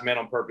podcast, Men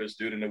on Purpose,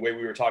 dude, and the way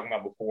we were talking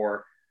about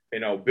before,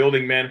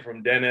 building men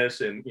from Dennis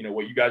and,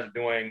 what you guys are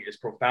doing is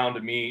profound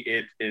to me.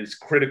 It is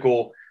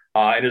critical.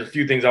 And there's a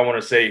few things I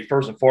want to say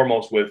first and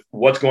foremost with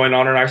what's going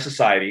on in our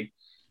society.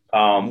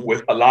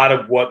 With a lot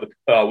of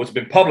what's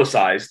been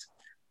publicized,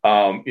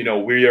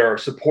 we are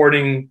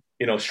supporting,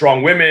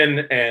 strong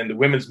women and the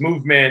women's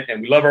movement,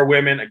 and we love our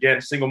women.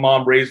 Again, single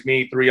mom raised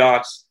me, 3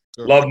 aunts,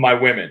 love my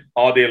women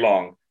all day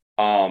long.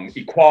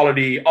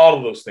 Equality, all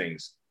of those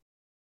things.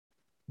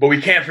 But we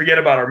can't forget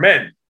about our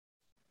men.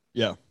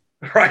 Yeah.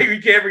 Right?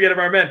 We can't forget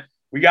about our men.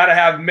 We got to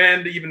have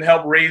men to even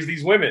help raise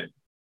these women,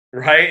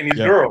 right? And these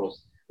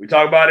girls. We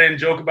talk about it and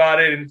joke about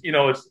it, and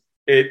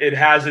it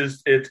has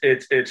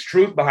its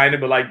truth behind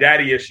it, but like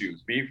daddy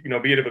issues, be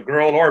it of a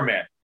girl or a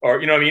man,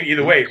 or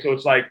either way. So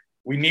it's like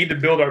we need to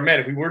build our men.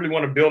 If we really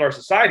want to build our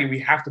society, we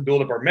have to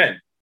build up our men.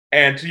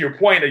 And to your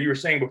point that you were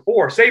saying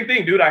before, same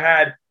thing, dude. I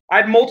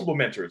had multiple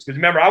mentors, because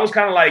remember, I was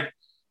kind of like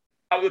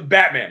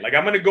Batman. Like,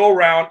 I'm going to go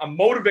around. I'm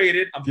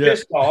motivated. I'm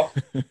pissed off,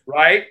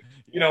 right?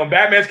 In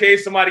Batman's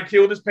case, somebody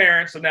killed his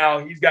parents, so now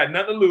he's got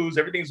nothing to lose.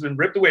 Everything's been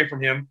ripped away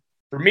from him.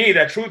 For me,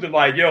 that truth of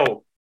like,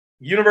 yo,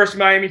 University of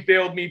Miami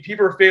failed me.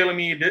 People are failing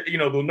me.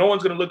 No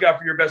one's going to look out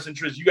for your best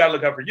interest. You got to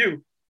look out for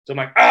you. So I'm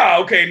like,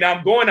 okay, now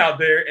I'm going out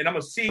there and I'm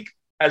going to seek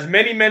as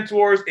many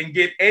mentors and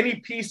get any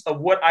piece of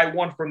what I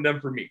want from them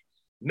for me.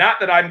 Not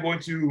that I'm going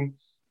to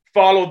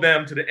follow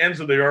them to the ends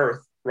of the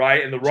earth,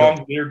 right? And the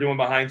wrongs they're doing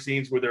behind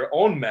scenes with their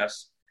own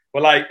mess.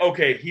 But like,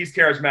 okay, he's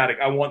charismatic.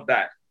 I want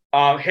that.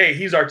 Hey,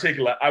 he's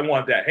articulate. I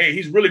want that. Hey,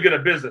 he's really good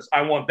at business.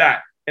 I want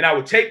that. And I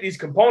would take these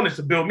components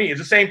to build me. It's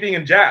the same thing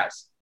in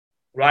jazz.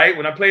 Right?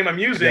 When I play my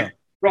music,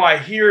 bro, I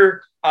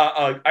hear,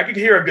 I can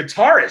hear a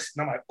guitarist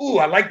and I'm like, ooh,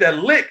 I like that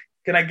lick.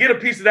 Can I get a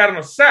piece of that on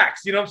a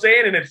sax? You know what I'm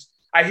saying? And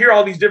I hear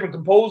all these different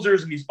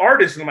composers and these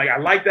artists and I'm like, I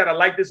like that. I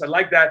like this. I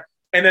like that.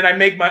 And then I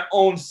make my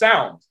own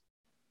sound.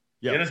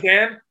 You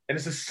understand? And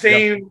it's the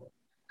same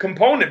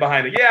component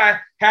behind it. Yeah,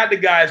 I had the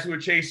guys who were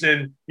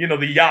chasing,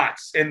 the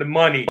yachts and the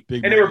money.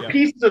 And there were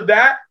pieces of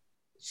that,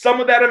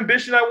 some of that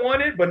ambition I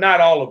wanted, but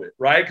not all of it.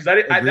 Right? Because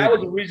that was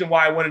the reason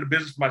why I went into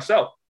business for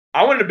myself.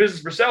 I went into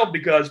business for self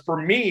because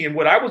for me and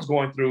what I was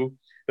going through,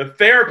 the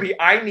therapy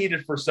I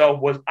needed for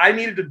self was I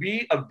needed to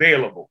be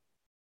available.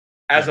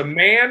 As a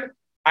man,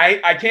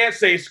 I can't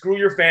say screw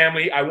your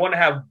family. I want to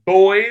have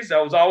boys.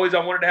 I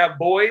wanted to have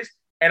boys,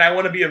 and I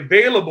want to be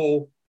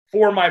available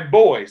for my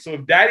boys. So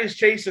if daddy's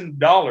chasing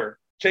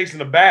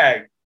the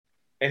bag,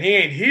 and he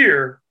ain't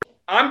here,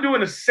 I'm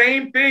doing the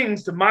same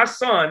things to my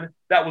son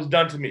that was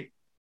done to me.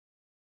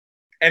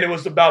 And it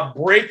was about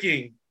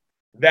breaking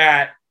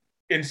that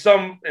in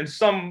some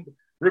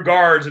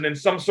regards, and in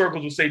some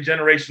circles would say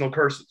generational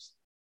curses,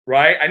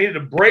 right? I needed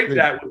to break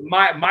that.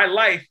 My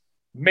life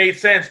made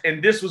sense.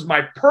 And this was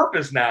my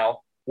purpose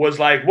now, was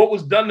like, what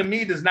was done to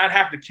me does not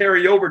have to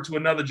carry over to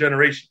another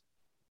generation,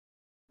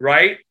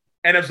 right?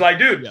 And it's like,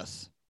 dude,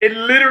 it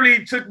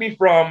literally took me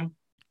from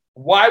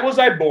why was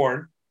I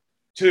born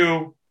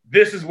to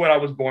this is what I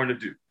was born to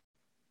do,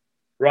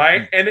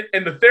 right? And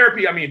the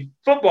therapy, I mean,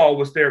 football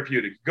was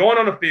therapeutic. Going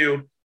on the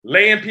field,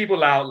 laying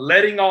people out,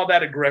 letting all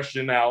that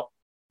aggression out.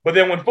 But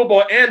then when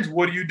football ends,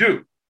 what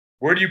do?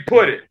 Where do you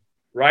put it?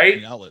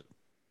 Right.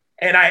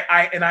 And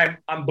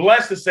I'm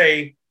blessed to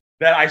say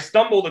that I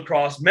stumbled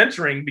across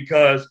mentoring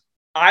because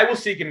I was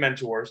seeking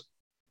mentors.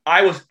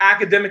 I was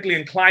academically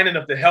inclined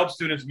enough to help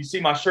students. You see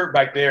my shirt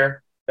back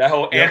there that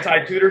whole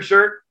anti-tutor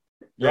shirt,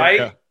 right?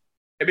 Yeah.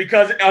 And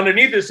because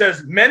underneath it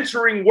says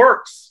mentoring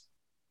works,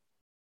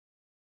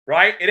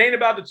 right? It ain't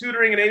about the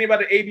tutoring. It ain't about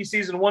the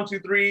ABCs and 1, 2,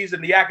 3s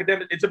and the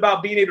academic. It's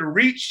about being able to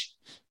reach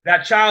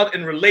that child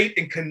and relate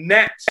and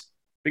connect.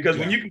 Because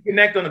when you can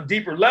connect on a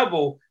deeper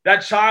level, that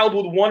child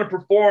will want to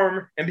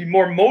perform and be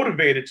more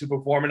motivated to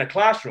perform in a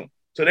classroom.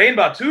 So it ain't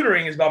about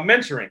tutoring, it's about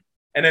mentoring.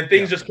 And then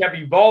things just kept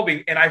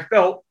evolving. And I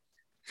felt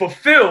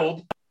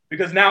fulfilled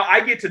because now I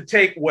get to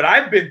take what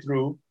I've been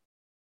through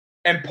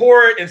and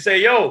pour it and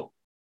say, yo,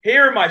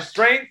 here are my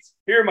strengths,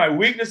 here are my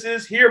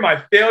weaknesses, here are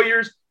my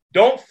failures.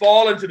 Don't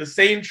fall into the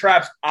same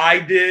traps I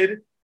did.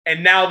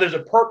 And now there's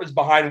a purpose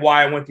behind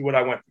why I went through what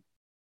I went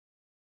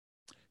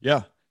through.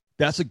 Yeah.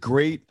 That's a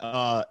great,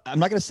 I'm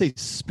not going to say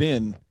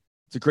spin.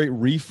 It's a great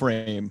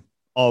reframe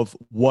of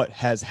what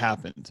has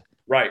happened.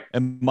 Right.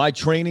 And my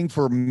training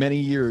for many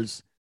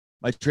years,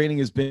 my training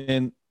has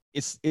been,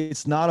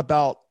 it's not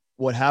about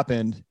what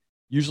happened.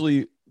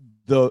 Usually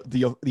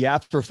the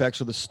after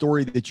effects or the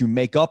story that you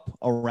make up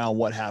around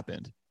what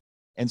happened.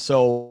 And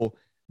so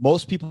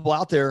most people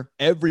out there,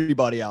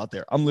 everybody out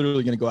there, I'm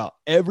literally going to go out.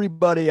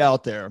 Everybody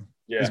out there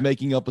is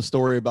making up a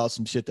story about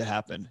some shit that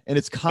happened. And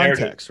it's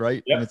context,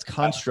 right? Yep. And it's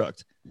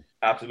construct.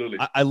 Absolutely.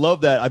 I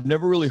love that. I've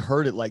never really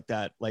heard it like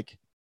that. Like,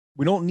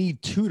 we don't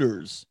need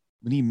tutors.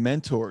 We need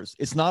mentors.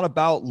 It's not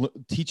about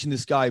teaching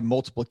this guy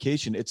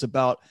multiplication. It's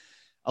about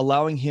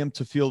allowing him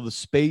to feel the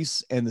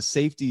space and the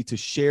safety to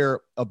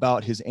share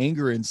about his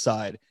anger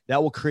inside.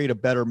 That will create a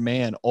better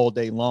man all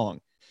day long.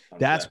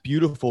 That's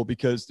beautiful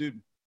because, dude,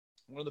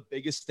 one of the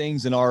biggest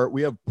things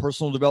we have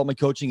personal development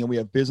coaching and we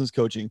have business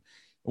coaching. And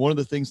one of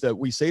the things that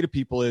we say to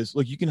people is,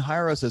 look, you can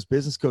hire us as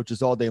business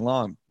coaches all day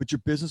long, but your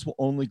business will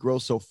only grow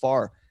so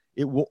far.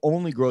 It will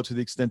only grow to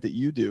the extent that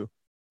you do.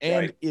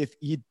 And if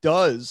it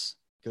does,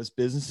 because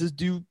businesses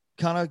do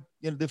kind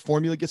of, the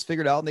formula gets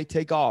figured out and they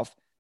take off,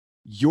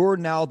 you're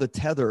now the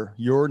tether.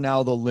 You're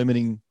now the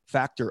limiting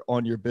factor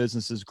on your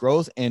business's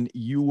growth. And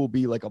you will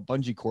be like a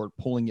bungee cord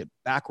pulling it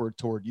backward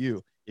toward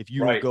you if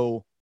you don't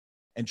go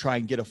and try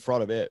and get in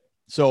front of it.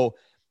 So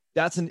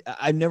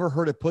I've never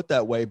heard it put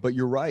that way, but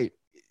you're right.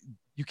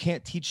 You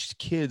can't teach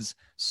kids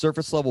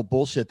surface level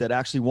bullshit that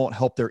actually won't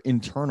help their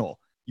internal.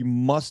 You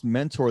must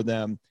mentor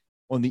them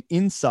on the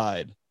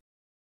inside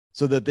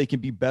so that they can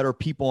be better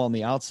people on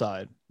the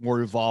outside,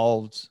 more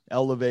evolved,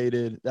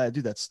 elevated.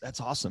 Dude, that's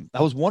awesome.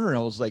 I was wondering,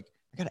 I was like,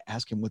 I got to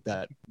ask him what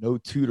that no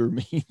tutor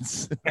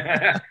means.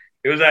 It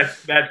was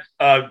that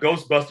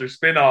Ghostbuster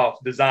spinoff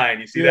design.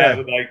 You see that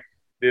with like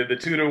the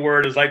tutor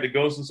word is like the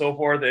ghost and so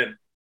forth. And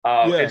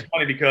it's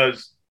funny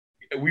because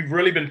we've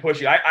really been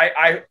pushing.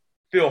 I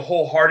feel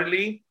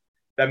wholeheartedly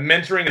that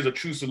mentoring is a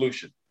true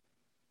solution.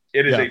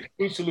 It is a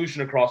true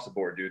solution across the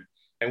board, dude.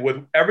 And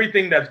with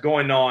everything that's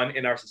going on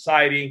in our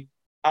society,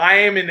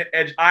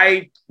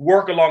 I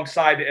work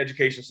alongside the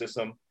education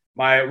system.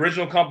 My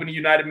original company,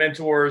 United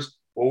Mentors,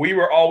 what we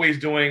were always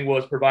doing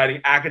was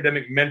providing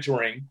academic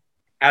mentoring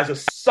as a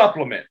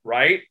supplement,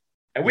 right?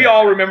 And we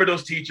all remember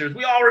those teachers.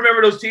 We all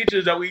remember those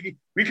teachers that we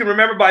can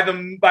remember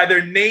by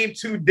their name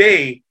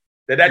today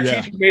that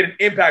teacher made an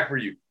impact for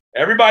you.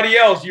 Everybody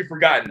else, you've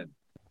forgotten them.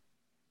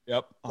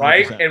 Yep. 100%.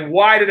 Right. And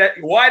why did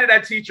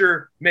that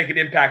teacher make an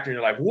impact in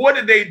your life? What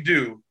did they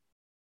do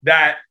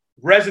that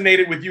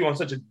resonated with you on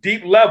such a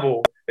deep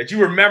level that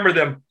you remember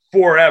them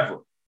forever?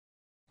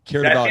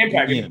 Cared about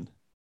Ian.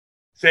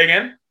 Say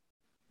again?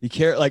 He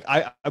cared. Like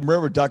I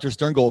remember Dr.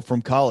 Sterngold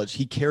from college.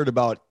 He cared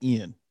about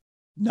Ian,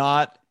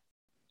 not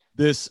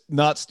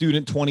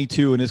student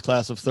 22 in his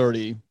class of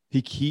 30.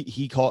 He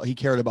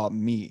cared about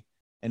me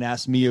and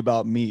asked me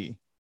about me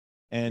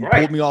and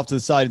pulled me off to the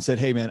side and said,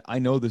 hey man, I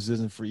know this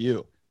isn't for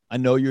you. I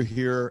know you're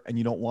here and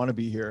you don't want to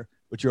be here,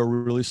 but you're a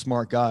really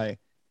smart guy.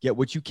 Get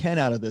what you can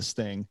out of this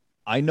thing.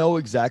 I know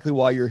exactly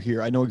why you're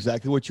here. I know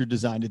exactly what you're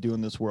designed to do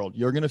in this world.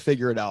 You're going to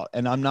figure it out.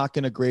 And I'm not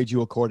going to grade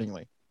you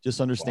accordingly. Just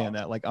understand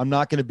that. Like, I'm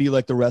not going to be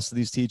like the rest of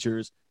these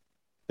teachers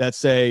that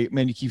say,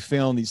 man, you keep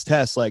failing these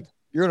tests. Like,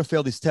 you're going to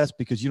fail these tests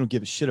because you don't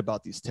give a shit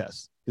about these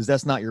tests because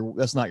that's not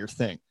your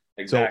thing.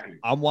 Exactly. So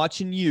I'm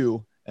watching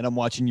you and I'm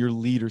watching your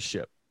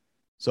leadership.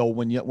 So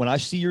when I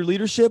see your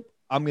leadership,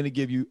 I'm going to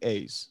give you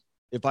A's.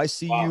 If I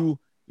see you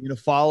being a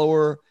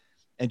follower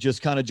and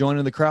just kind of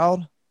joining the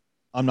crowd,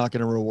 I'm not going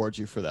to reward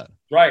you for that.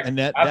 Right. And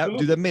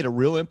that made a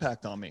real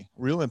impact on me.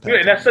 Real impact. Dude,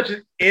 and that's such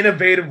an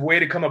innovative way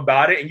to come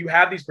about it. And you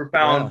have these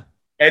profound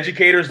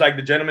educators like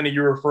the gentleman that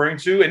you're referring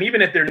to. And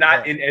even if they're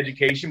not in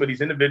education, but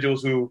these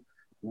individuals who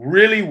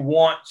really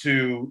want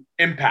to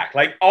impact,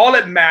 like all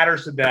that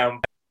matters to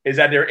them is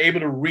that they're able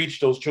to reach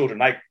those children.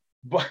 Like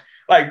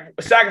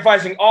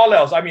sacrificing all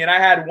else. I mean, I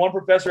had one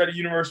professor at the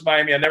University of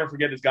Miami. I'll never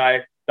forget this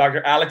guy,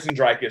 Dr. Alex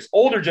Andrikis,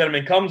 older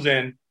gentleman, comes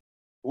in.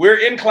 We're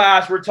in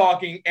class, we're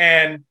talking,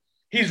 and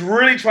he's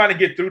really trying to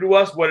get through to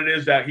us what it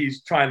is that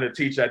he's trying to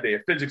teach that day, a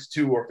Physics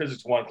 2 or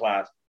Physics 1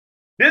 class.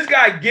 This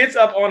guy gets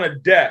up on a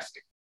desk,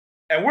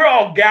 and we're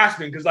all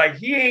gasping because, like,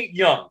 he ain't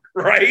young,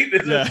 right?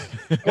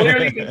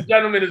 Clearly, this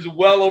gentleman is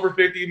well over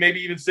 50,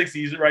 maybe even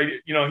 60s, right?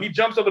 You know, he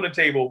jumps up on a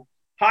table,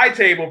 high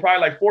table,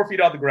 probably like 4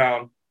 feet off the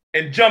ground,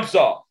 and jumps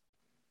off.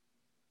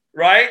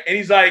 Right? And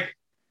he's like,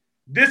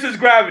 this is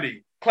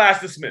gravity,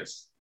 class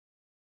dismissed.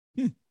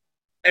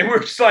 And we're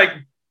just like,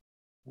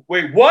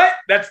 wait, what?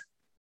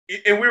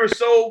 And we were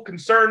so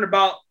concerned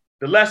about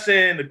the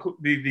lesson,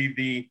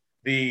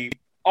 the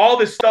all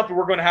this stuff that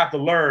we're going to have to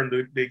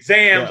learn, the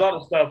exams, all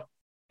this stuff.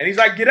 And he's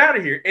like, get out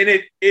of here. And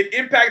it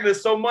impacted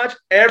us so much.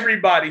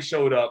 Everybody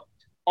showed up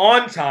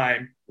on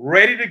time,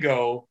 ready to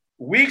go,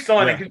 weeks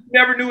on it, because you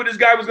never knew what this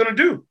guy was going to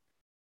do.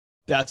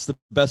 That's the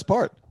best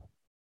part.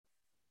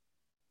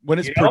 When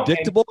it's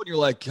predictable and you're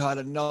like, God,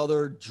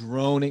 another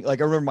droning.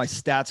 Like I remember my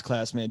stats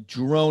class, man,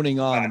 droning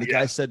on. And the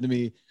guy said to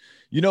me,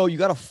 you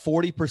got a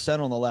 40%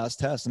 on the last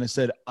test. And I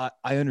said, I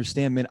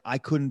understand, man. I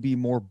couldn't be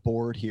more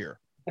bored here.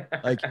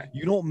 Like,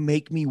 you don't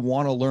make me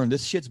want to learn.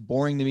 This shit's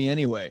boring to me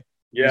anyway.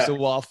 Yeah. He said,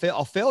 well,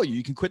 I'll fail you.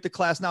 You can quit the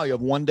class now. You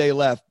have 1 day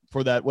left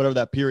for that, whatever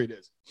that period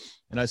is.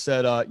 And I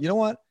said, you know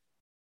what?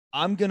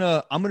 I'm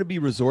gonna be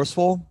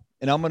resourceful,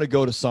 and I'm gonna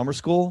go to summer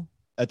school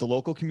at the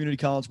local community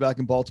college back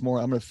in Baltimore.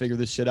 I'm gonna figure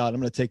this shit out. I'm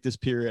gonna take this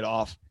period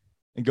off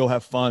and go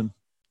have fun.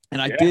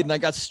 And I did, and I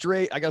got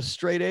straight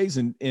A's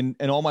in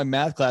all my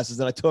math classes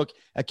that I took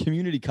at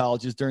community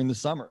colleges during the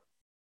summer.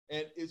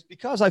 And it's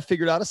because I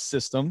figured out a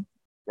system.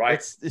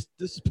 Right.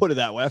 Let's put it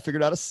that way. I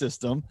figured out a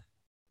system.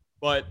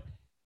 But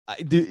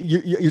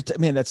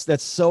man,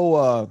 that's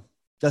so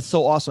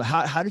awesome.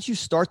 How did you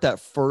start that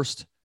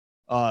first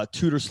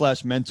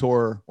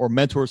tutor/mentor or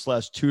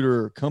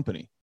mentor/tutor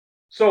company?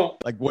 So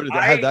like,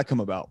 how did that come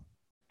about?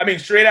 I mean,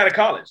 straight out of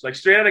college,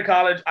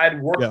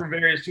 I'd worked for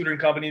various tutoring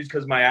companies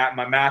because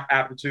my math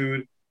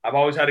aptitude, I've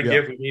always had a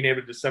gift of being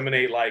able to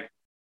disseminate like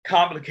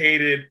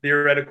complicated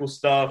theoretical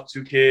stuff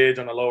to kids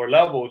on a lower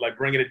level, like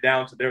bringing it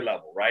down to their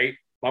level. Right.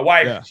 My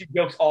wife, she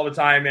jokes all the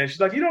time, man. She's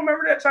like, you don't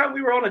remember that time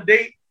we were on a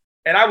date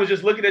and I was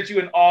just looking at you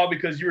in awe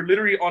because you were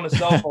literally on a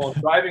cell phone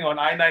driving on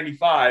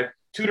I-95,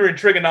 tutoring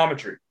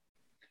trigonometry.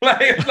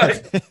 like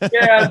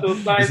so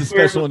science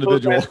squared, so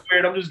individual.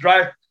 Squared, I'm just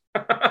driving.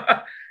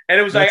 And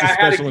it was that's like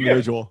I had a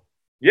individual.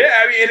 Yeah,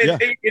 I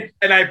mean, it,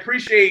 and I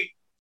appreciate,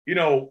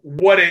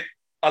 what it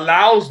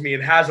allows me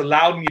and has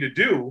allowed me to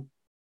do,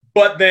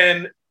 but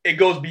then it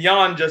goes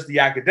beyond just the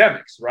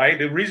academics, right?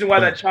 The reason why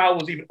that child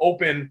was even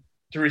open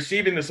to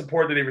receiving the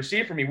support that they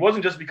received from me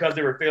wasn't just because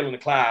they were failing the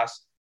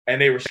class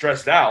and they were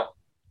stressed out,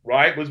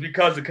 right? It was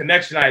because the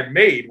connection I had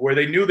made where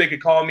they knew they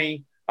could call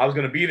me. I was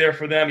going to be there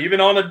for them, even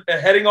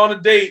heading on a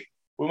date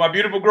with my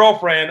beautiful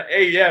girlfriend.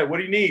 Hey, yeah, what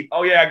do you need?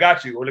 Oh, yeah, I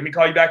got you. Or let me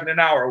call you back in an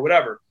hour or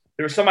whatever.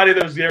 There was somebody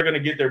that was there going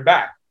to get their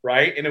back,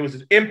 right? And it was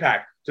an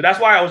impact. So that's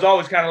why I was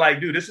always kind of like,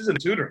 dude, this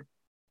isn't tutoring.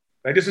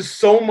 Like, this is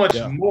so much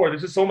more.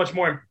 This is so much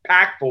more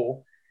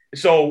impactful.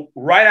 So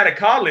right out of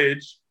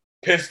college,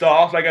 pissed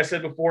off, like I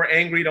said before,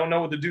 angry, don't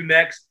know what to do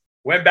next.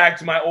 Went back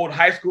to my old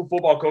high school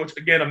football coach,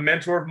 again, a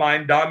mentor of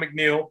mine, Don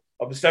McNeil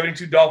of the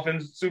 72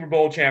 Dolphins Super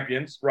Bowl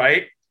champions,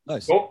 right?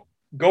 Nice.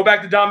 Go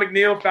back to Don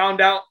McNeil,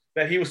 found out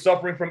that he was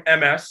suffering from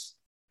MS.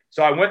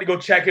 So I went to go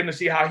check him to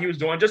see how he was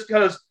doing, just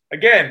because,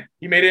 again,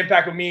 he made an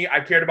impact with me.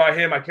 I cared about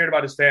him. I cared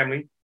about his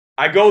family.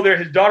 I go there.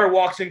 His daughter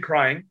walks in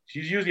crying.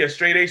 She's usually a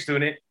straight A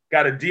student,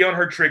 got a D on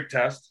her trig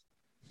test,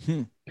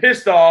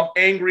 pissed off,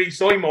 angry,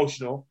 so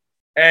emotional.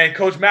 And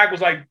Coach Mack was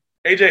like,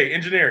 AJ,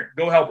 engineer,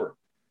 go help her,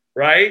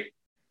 right?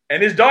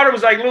 And his daughter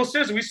was like, little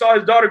sister, we saw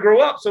his daughter grow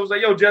up. So it was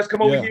like, yo, Jess,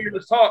 come over here,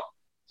 let's talk.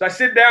 So I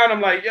sit down,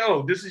 I'm like,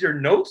 yo, this is your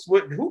notes?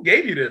 Who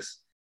gave you this?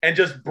 And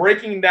just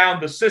breaking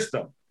down the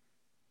system,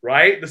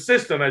 right? The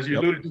system, as you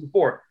alluded to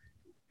before.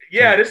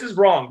 Yeah, this is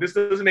wrong. This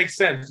doesn't make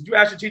sense. Did you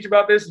ask your teacher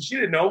about this? And she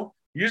didn't know.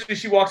 Usually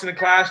she walks into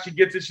class, she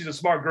gets it. She's a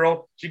smart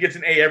girl. She gets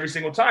an A every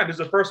single time. This is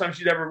the first time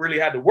she's ever really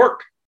had to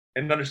work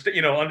and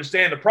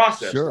understand the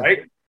process,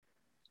 right?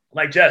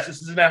 Like, Jess,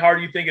 this isn't that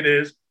hard you think it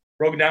is.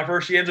 Broke it down for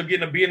her. She ends up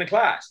getting a B in the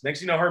class. Next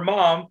thing you know, her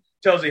mom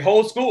tells the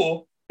whole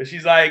school that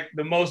she's like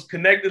the most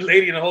connected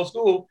lady in the whole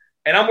school.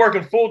 And I'm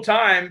working full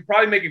time,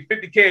 probably making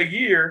 $50K a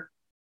year,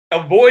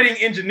 avoiding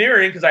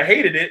engineering because I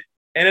hated it,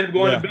 and then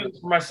going to business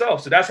for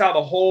myself. So that's how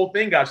the whole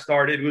thing got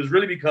started. It was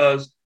really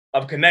because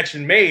of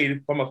connection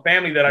made from a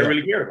family that I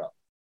really cared about.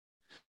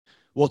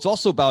 Well, it's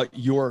also about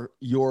your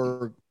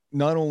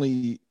not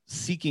only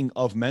seeking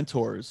of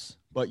mentors,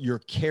 but your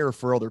care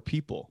for other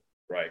people.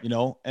 Right.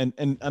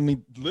 And I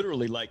mean,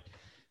 literally, like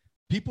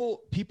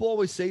people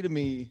always say to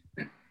me,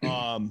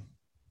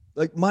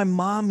 like my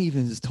mom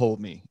even has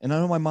told me, and I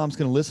know my mom's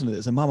going to listen to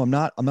this, and Mom, I'm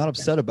not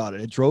upset about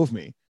it. It drove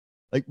me.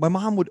 Like my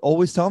mom would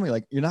always tell me,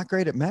 like, you're not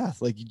great at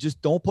math. Like, you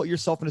just don't put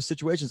yourself into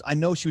situations. I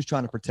know she was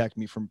trying to protect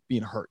me from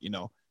being hurt,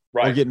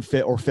 or getting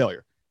fit or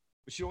failure.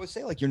 But she'd always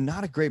say, like, you're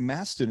not a great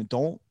math student.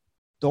 Don't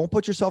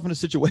put yourself into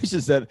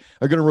situations that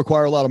are going to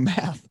require a lot of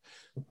math.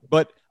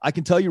 But I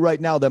can tell you right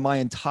now that my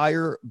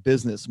entire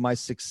business, my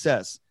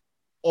success,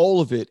 all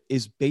of it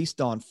is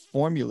based on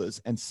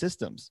formulas and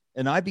systems.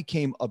 And I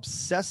became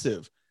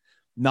obsessive,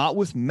 not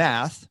with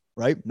math,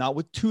 right? Not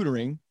with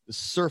tutoring, the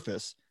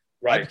surface.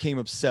 Right. I became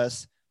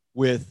obsessed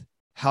with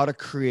how to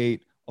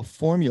create a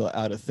formula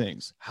out of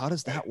things. How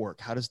does that work?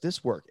 How does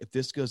this work? If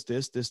this goes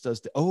this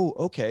does. Oh,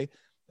 okay.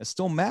 That's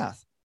still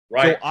math.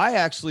 Right. So I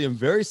actually am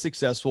very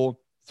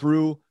successful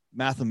through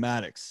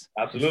mathematics,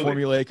 absolutely,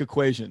 formulaic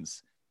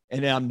equations,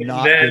 and I'm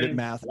not good at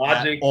math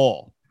logic, at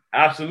all.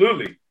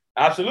 Absolutely.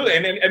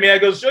 And then, I mean, I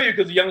go to show you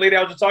because the young lady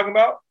I was just talking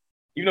about,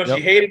 even though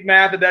she hated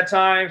math at that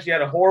time, she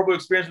had a horrible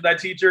experience with that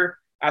teacher.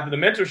 After the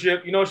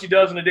mentorship, you know what she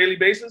does on a daily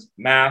basis?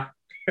 Math.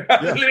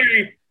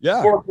 Literally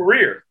for a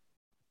career.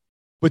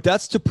 But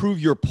that's to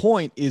prove your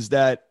point, is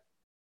that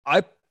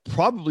I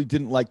probably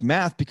didn't like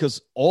math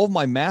because all of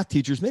my math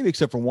teachers, maybe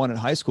except for one in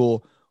high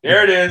school,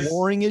 there it is,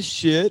 boring as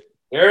shit.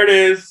 There it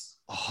is.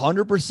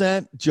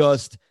 100%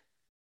 just,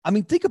 I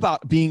mean, think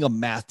about being a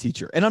math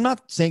teacher. And I'm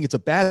not saying it's a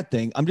bad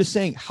thing. I'm just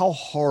saying, how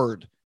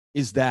hard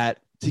is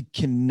that to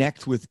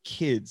connect with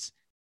kids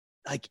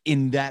like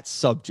in that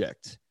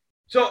subject?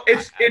 So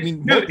I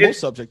mean,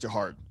 most subjects are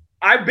hard.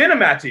 I've been a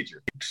math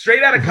teacher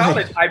straight out of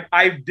college. Right.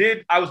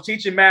 I was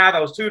teaching math. I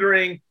was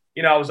tutoring.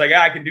 You know, I was like,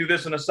 I can do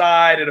this on the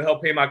side. It'll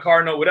help pay my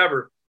car note,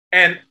 whatever.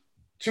 And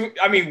to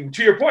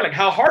your point, like,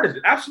 how hard is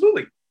it?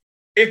 Absolutely.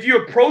 If you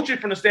approach it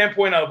from the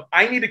standpoint of,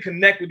 I need to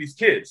connect with these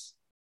kids.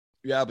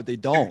 Yeah, but they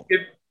don't.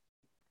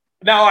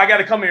 Now I got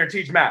to come here and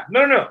teach math.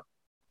 No.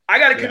 I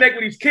got to connect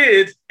with these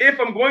kids if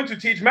I'm going to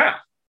teach math.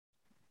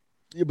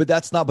 Yeah, but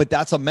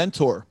that's a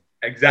mentor.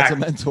 Exactly. That's a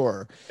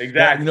mentor.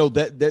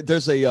 Exactly.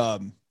 There's a,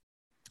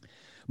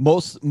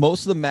 most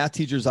of the math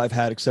teachers I've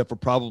had, except for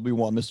probably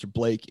one, Mr.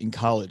 Blake in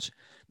college,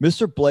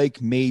 Mr.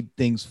 Blake made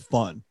things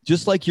fun.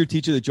 Just like your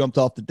teacher that jumped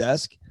off the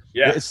desk.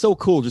 Yeah. It's so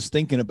cool just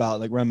thinking about,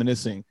 like,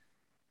 reminiscing.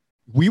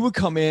 We would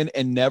come in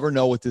and never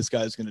know what this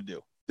guy's going to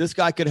do. This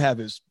guy could have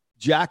his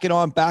jacket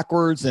on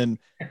backwards, and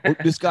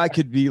this guy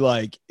could be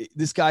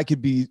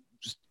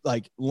just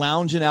like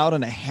lounging out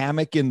in a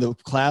hammock in the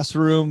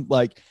classroom,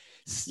 like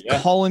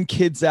calling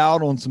kids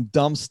out on some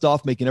dumb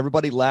stuff, making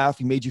everybody laugh.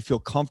 He made you feel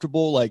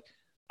comfortable. Like,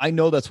 I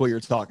know that's what you're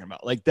talking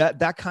about. Like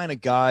that kind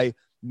of guy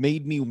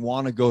made me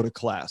want to go to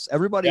class.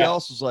 Everybody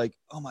else was like,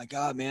 oh my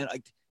God, man,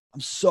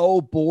 I'm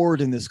so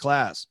bored in this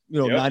class,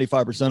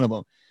 95% of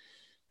them.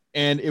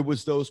 And it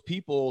was those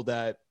people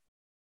that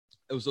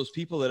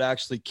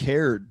actually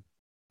cared.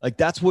 Like,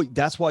 that's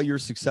why you're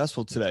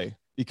successful today,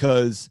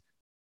 because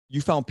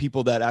you found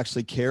people that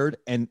actually cared,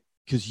 and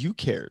because you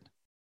cared,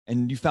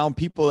 and you found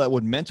people that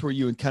would mentor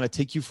you and kind of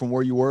take you from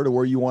where you were to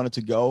where you wanted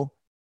to go,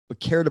 but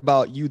cared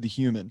about you, the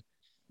human,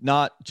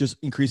 not just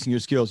increasing your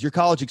skills. Your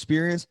college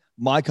experience,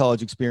 my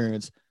college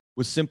experience,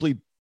 was simply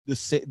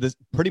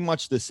pretty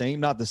much the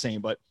same, not the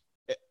same, but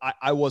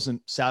I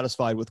wasn't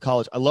satisfied with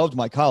college. I loved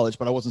my college,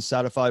 but I wasn't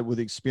satisfied with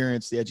the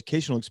experience, the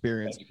educational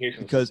experience,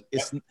 because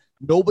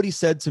nobody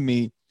said to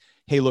me,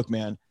 hey, look,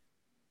 man,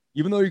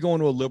 even though you're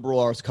going to a liberal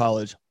arts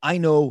college, I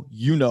know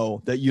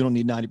that you don't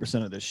need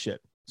 90% of this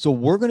shit. So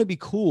we're going to be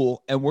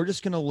cool, and we're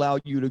just going to allow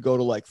you to go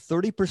to like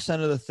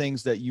 30% of the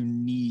things that you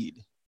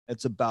need.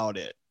 That's about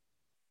it.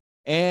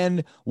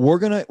 And we're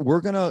going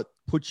to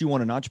put you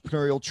on an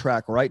entrepreneurial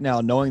track right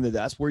now, knowing that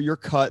that's where you're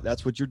cut.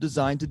 That's what you're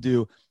designed to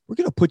do. We're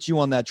going to put you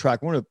on that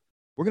track. We're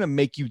going to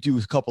make you do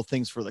a couple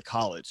things for the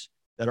college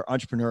that are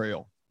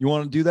entrepreneurial. You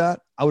want to do that?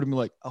 I would have been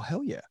like, oh,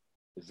 hell yeah.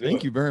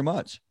 Thank you very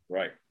much.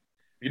 Right.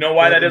 You know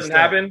why that doesn't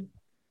happen?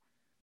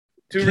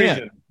 Two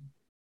reasons.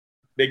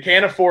 They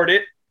can't afford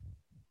it.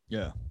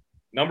 Yeah.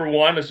 Number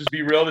one, let's just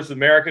be real. This is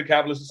America,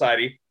 capitalist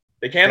society.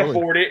 They can't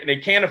afford it, and they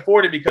can't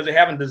afford it because they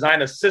haven't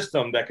designed a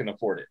system that can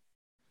afford it.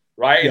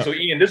 Right. And so,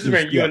 Ian, this is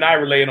where you and I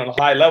relate on a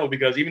high level,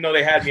 because even though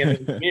they had me as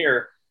an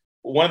engineer,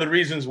 one of the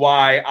reasons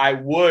why I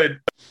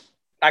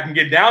can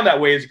get down that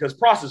way is because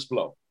process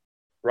flow.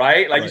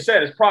 Right. Like you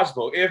said, it's process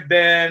flow. If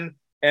then,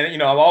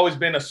 and I've always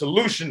been a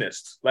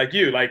solutionist like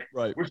you. Like,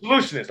 we're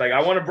solutionists. Like,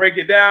 I want to break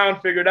it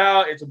down, figure it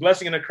out. It's a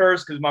blessing and a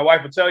curse, because my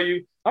wife would tell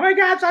you, oh my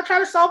God, stop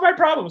trying to solve my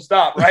problem.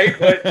 Stop. Right.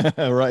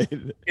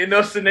 But in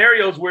those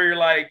scenarios where you're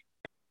like,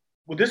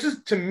 well, this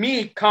is, to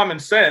me, common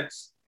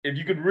sense. If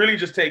you could really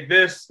just take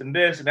this and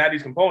add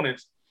these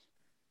components,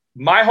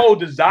 my whole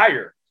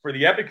desire for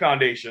the Epic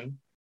Foundation,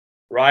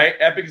 right?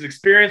 Epic is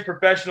experienced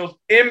professionals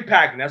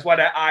impacting. That's why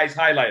that I is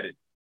highlighted.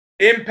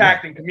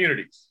 Impacting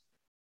communities.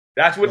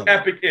 That's what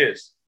Epic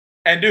is.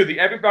 And dude, the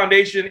Epic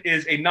Foundation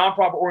is a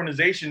nonprofit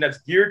organization that's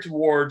geared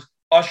towards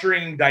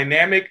ushering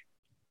dynamic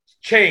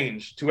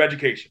change to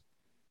education.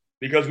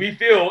 Because we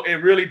feel it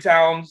really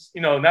sounds,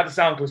 not to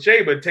sound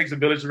cliche, but it takes a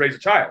village to raise a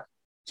child.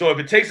 So if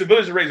it takes a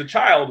village to raise a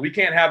child, we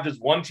can't have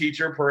just one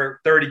teacher per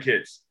 30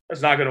 kids.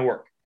 That's not going to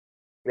work,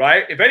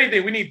 right? If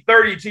anything, we need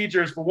 30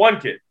 teachers for one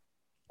kid.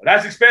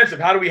 That's expensive.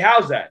 How do we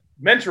house that?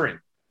 Mentoring,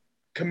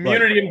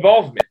 community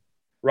involvement,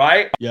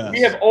 right? Yes.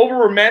 We have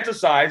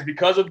over-romanticized,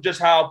 because of just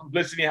how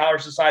publicity and how our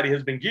society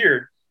has been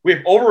geared, we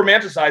have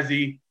over-romanticized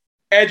the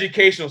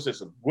educational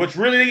system, which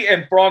really,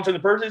 and for all intents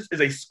and purposes,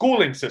 is a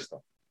schooling system,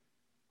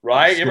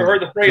 right? You ever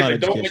heard the phrase, like,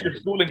 don't let your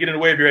schooling get in the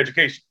way of your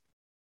education?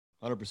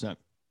 100%.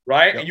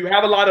 Right? Yep. And you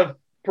have a lot of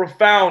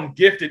profound,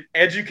 gifted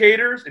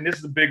educators, and this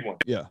is a big one.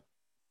 Yeah.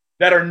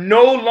 That are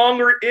no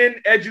longer in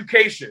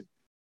education.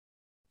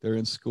 They're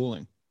in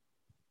schooling.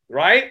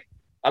 Right?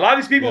 A lot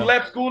of these people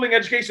left schooling,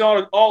 education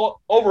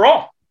all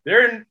overall.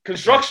 They're in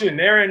construction.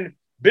 They're in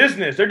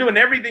business. They're doing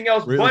everything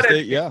else Real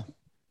estate,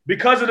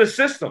 because of the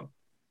system.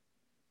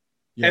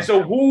 Yeah. And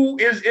so who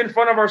is in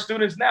front of our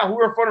students now? Who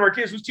are in front of our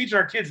kids? Who's teaching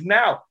our kids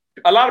now?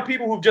 A lot of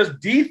people who've just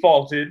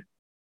defaulted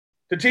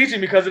to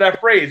teaching because of that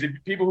phrase.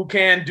 People who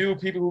can do,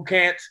 people who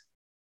can't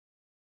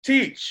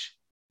teach.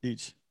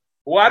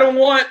 Well, I don't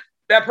want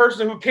that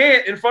person who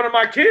can't in front of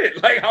my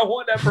kid. Like, I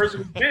want that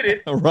person who did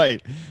it.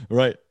 Right. You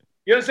know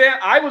what I'm saying?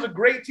 I was a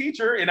great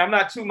teacher, and I'm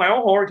not tooting my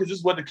own horn because this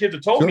is what the kids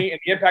have told me and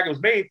the impact it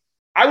was made.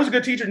 I was a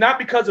good teacher not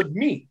because of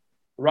me,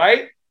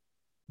 right?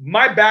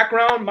 My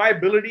background, my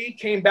ability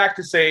came back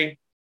to say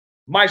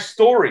my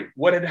story,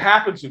 what had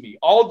happened to me,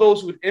 all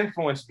those who had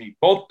influenced me,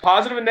 both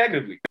positive and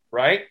negatively,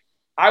 right?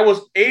 I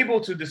was able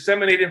to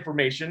disseminate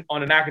information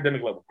on an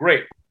academic level.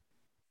 Great.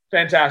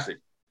 Fantastic.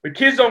 But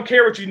kids don't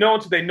care what you know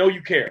until they know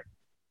you care.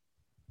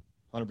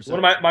 100%.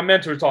 One of my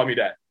mentors taught me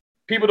that.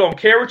 People don't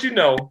care what you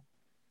know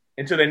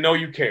until they know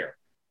you care.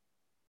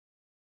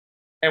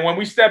 And when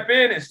we step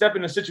in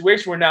a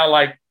situation where now,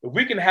 like, if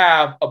we can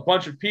have a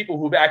bunch of people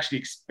who've actually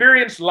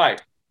experienced life,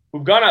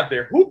 who've gone out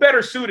there, who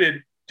better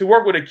suited to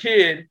work with a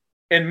kid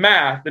in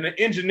math than an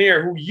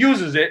engineer who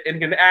uses it and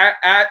can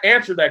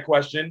answer that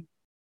question?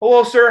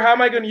 Hello, sir, how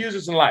am I going to use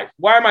this in life?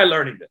 Why am I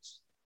learning this?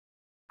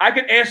 I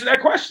can answer that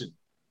question.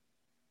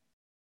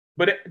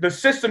 But the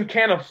system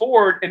can't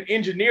afford an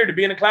engineer to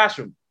be in a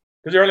classroom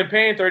because they're only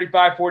paying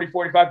 $35,000, $40,000,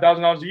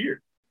 $45,000 a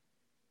year.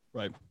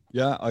 Right.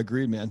 Yeah, I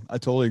agree, man. I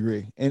totally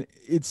agree. And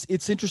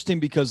it's interesting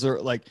because they're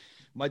like,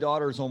 my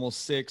daughter is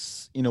almost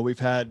 6. You know,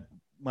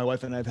 my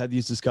wife and I have had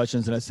these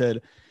discussions, and I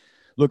said,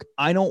 look,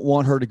 I don't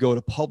want her to go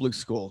to public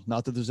school.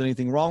 Not that there's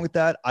anything wrong with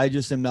that. I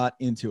just am not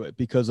into it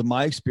because of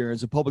my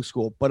experience in public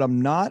school, but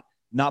I'm not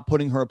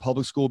putting her in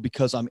public school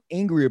because I'm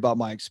angry about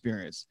my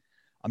experience.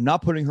 I'm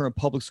not putting her in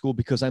public school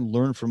because I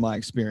learned from my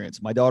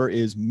experience. My daughter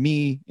is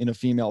me in a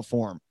female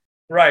form.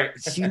 Right.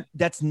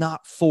 That's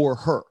not for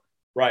her.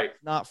 Right.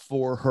 Not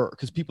for her.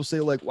 Because people say,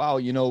 like, wow,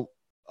 you know,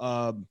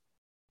 when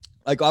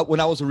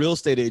I was a real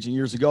estate agent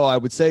years ago, I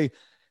would say,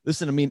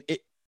 listen, I mean,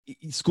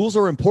 schools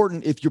are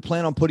important if you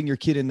plan on putting your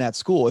kid in that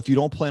school. If you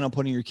don't plan on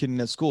putting your kid in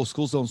that school,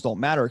 school zones don't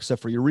matter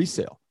except for your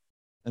resale.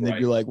 And they'd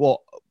be like,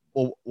 well,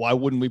 why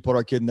wouldn't we put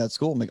our kid in that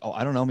school? I'm like, oh,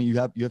 I don't know. I mean, you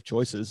have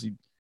choices. You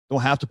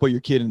don't have to put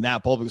your kid in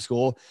that public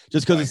school.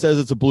 Just because it says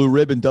it's a blue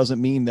ribbon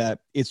doesn't mean that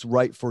it's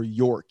right for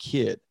your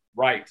kid.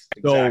 Right.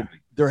 Exactly. So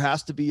there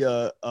has to be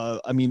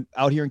I mean,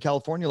 out here in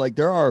California, like,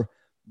 there are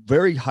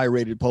very high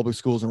rated public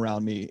schools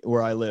around me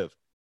where I live.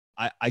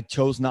 I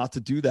chose not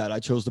to do that. I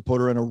chose to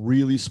put her in a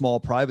really small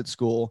private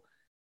school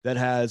that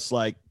has,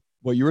 like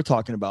what you were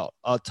talking about,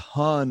 a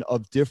ton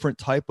of different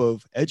type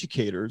of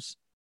educators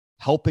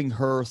helping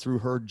her through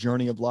her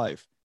journey of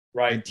life.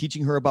 Right. And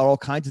teaching her about all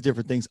kinds of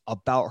different things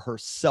about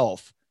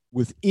herself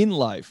within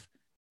life,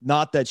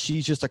 not that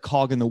she's just a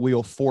cog in the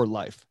wheel for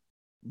life.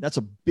 That's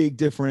a big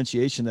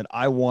differentiation that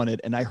I wanted.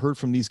 And I heard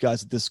from these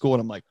guys at this school,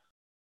 and I'm like,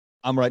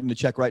 I'm writing the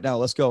check right now.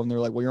 Let's go. And they're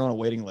like, well, you're on a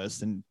waiting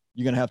list and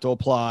you're going to have to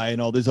apply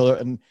and all these other,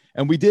 and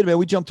we did, man.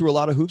 We jumped through a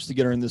lot of hoops to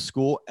get her in this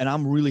school, and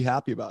I'm really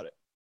happy about it.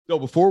 So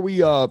before we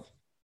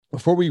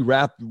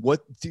wrap,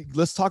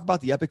 let's talk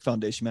about the Epic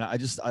Foundation, man.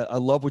 I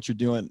love what you're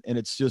doing. And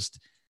it's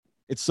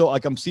so,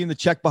 like, I'm seeing the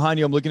check behind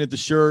you. I'm looking at the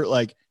shirt.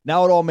 Like,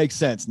 now it all makes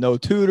sense. No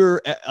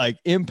tutor, like,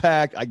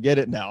 impact. I get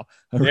it now.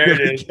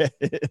 It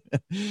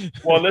is.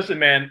 Well, listen,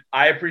 man,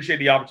 I appreciate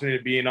the opportunity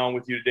of being on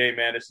with you today,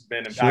 man. This has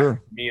been impactful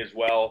for me as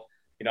well.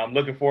 You know, I'm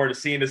looking forward to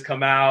seeing this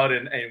come out,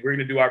 and we're going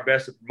to do our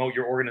best to promote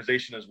your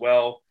organization as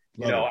well.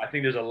 I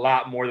think there's a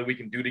lot more that we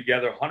can do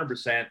together,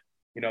 100%,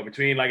 you know,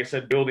 between, like I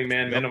said, building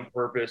men of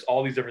purpose,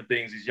 all these different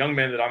things, these young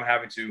men that I'm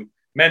having to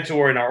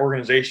mentor in our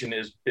organization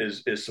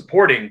is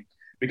supporting.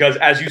 Because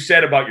as you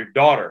said about your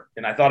daughter,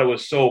 and I thought it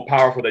was so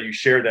powerful that you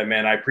shared that,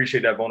 man. I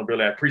appreciate that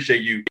vulnerability. I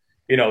appreciate you,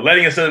 you know,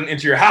 letting us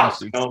into your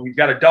house. You know, you've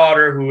got a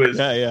daughter who is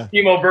a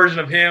emo version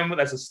of him.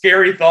 That's a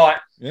scary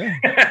thought. Yeah.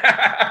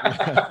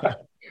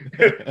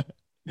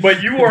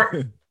 But you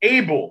are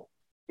able,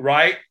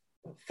 right?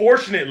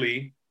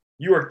 Fortunately,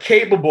 you are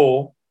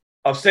capable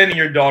of sending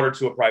your daughter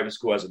to a private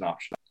school as an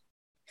option.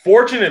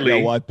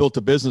 Fortunately, I built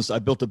a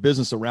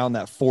business around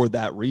that for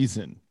that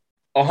reason.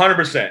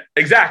 100%.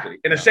 Exactly.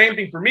 And the same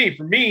thing for me.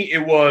 For me,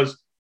 it was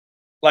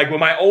like with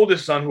my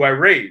oldest son who I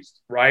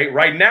raised, right?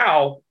 Right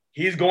now,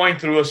 he's going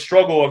through a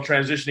struggle of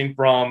transitioning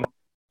from,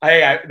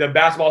 hey, the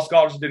basketball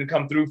scholarship didn't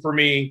come through for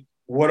me.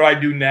 What do I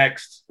do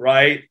next?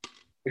 Right?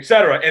 Et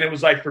cetera. And it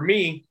was like, for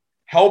me,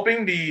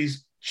 helping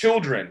these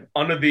children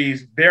under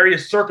these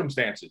various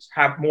circumstances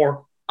have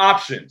more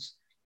options.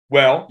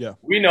 Well,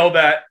 we know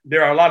that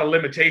there are a lot of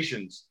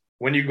limitations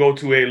when you go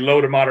to a low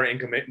to moderate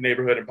income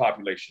neighborhood and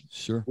population.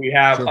 Sure. We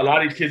have a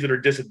lot of these kids that are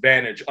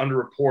disadvantaged,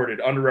 underreported,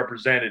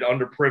 underrepresented,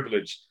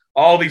 underprivileged,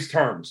 all these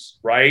terms,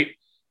 right?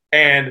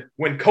 And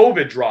when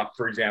COVID dropped,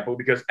 for example,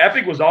 because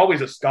Epic was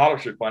always a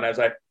scholarship fund,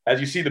 as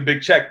you see the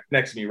big check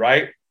next to me,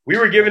 right? We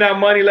were giving out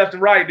money left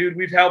and right, dude.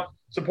 We've helped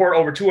support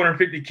over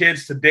 250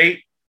 kids to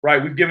date,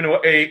 right? We've given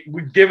away,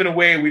 we've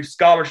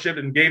scholarshiped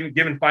and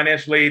given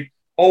financial aid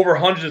over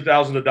hundreds of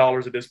thousands of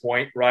dollars at this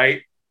point,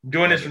 right?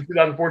 Doing this from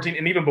 2014,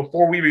 and even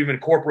before we were even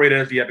incorporated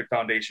as the Epic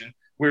Foundation,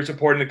 we were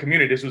supporting the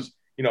community. This was,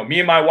 me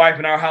and my wife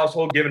in our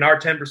household giving our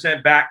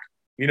 10% back.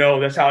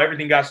 That's how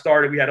everything got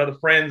started. We had other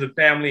friends and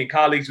family and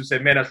colleagues who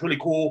said, man, that's really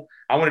cool.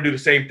 I want to do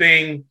the same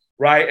thing.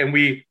 Right. And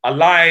we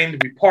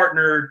aligned, we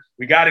partnered,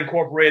 we got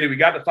incorporated, we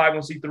got the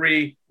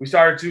 501c3. We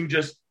started to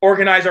just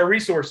organize our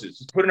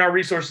resources, putting our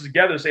resources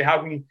together to say,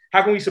 how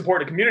can we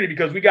support the community?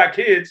 Because we got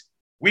kids.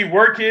 We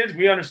were kids.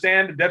 We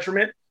understand the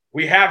detriment.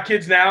 We have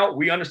kids now.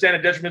 We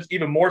understand the detriments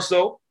even more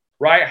so.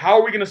 Right. How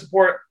are we going to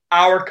support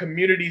our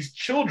community's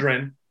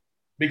children?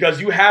 Because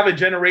you have a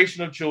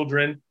generation of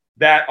children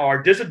that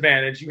are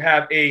disadvantaged. You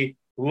have a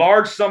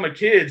large sum of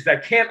kids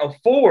that can't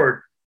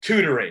afford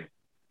tutoring.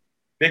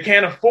 They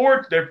can't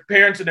afford, their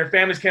parents and their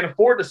families can't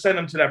afford to send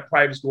them to that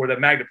private school or that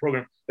magnet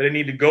program that they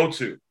need to go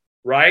to,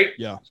 right?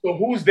 Yeah. So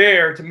who's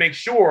there to make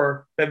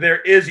sure that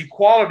there is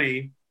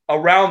equality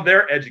around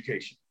their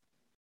education?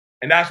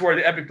 And that's where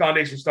the Epic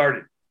Foundation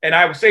started. And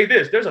I would say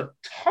this, there's a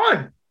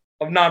ton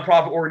of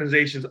nonprofit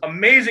organizations,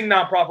 amazing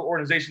nonprofit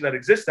organizations that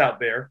exist out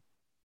there.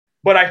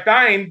 But I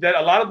find that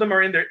a lot of them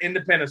are in their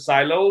independent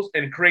silos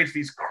and creates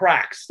these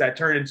cracks that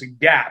turn into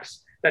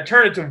gaps, that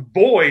turn into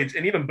voids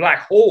and even black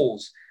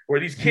holes where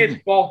these kids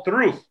fall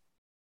through,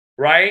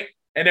 right?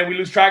 And then we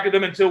lose track of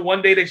them until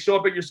one day they show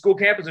up at your school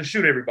campus and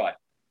shoot everybody.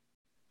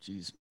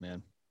 Jeez,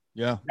 man.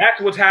 Yeah. That's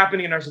what's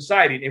happening in our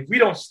society. And if we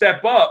don't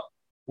step up,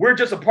 we're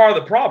just a part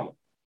of the problem.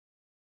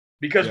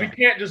 Because we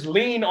can't just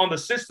lean on the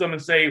system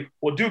and say,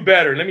 well, do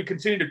better. Let me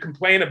continue to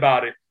complain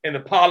about it and the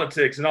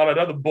politics and all that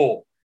other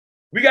bull.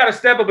 We got to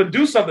step up and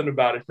do something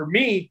about it. For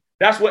me,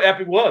 that's what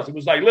Epic was. It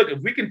was like, look,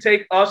 if we can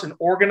take us and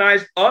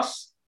organize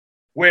us,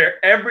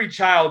 where every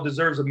child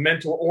deserves a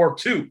mentor or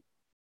two,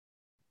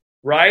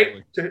 right?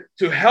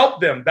 To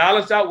help them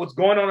balance out what's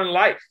going on in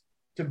life,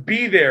 to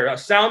be there, a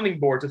sounding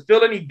board, to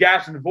fill any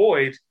gaps and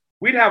voids,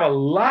 we'd have a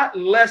lot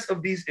less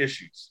of these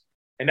issues.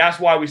 And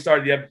that's why we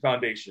started the Epic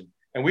Foundation.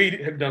 And we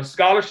have done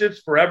scholarships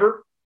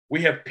forever.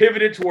 We have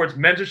pivoted towards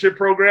mentorship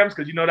programs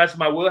because, that's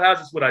my wheelhouse.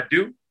 That's what I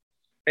do.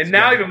 And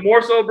now even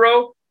more so,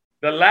 bro,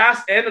 the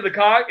last end of the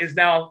cog is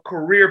now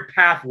career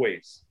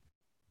pathways.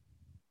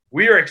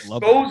 We are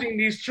exposing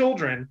these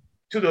children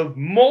to the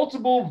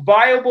multiple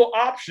viable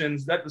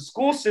options that the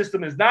school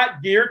system is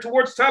not geared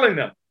towards telling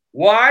them.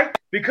 Why?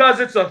 Because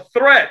it's a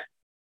threat.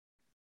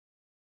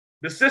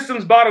 The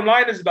system's bottom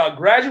line is about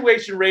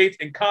graduation rates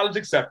and college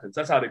acceptance.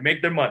 That's how they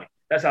make their money.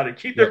 That's how they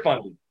keep their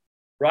funding,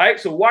 right?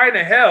 So why in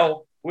the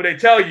hell would they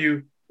tell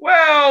you,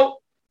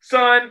 well,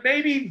 son,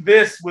 maybe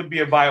this would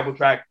be a viable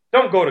track.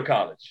 Don't go to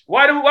college.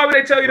 Why would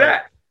they tell you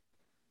that?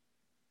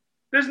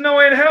 There's no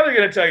way in hell they're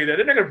going to tell you that.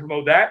 They're not going to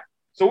promote that.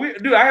 So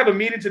I have a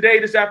meeting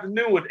this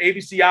afternoon with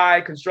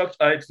ABCI Construction.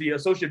 It's the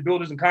Associate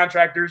Builders and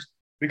Contractors,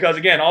 because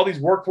again, all these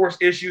workforce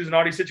issues and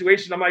all these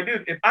situations. I'm like,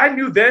 dude, if I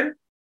knew then,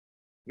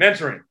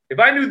 mentoring. If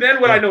I knew then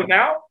what I know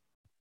now,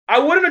 I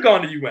wouldn't have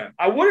gone to UM.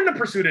 I wouldn't have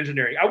pursued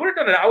engineering. I would have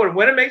done that. I would have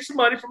went and made some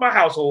money for my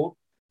household,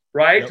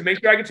 right, to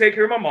make sure I could take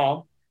care of my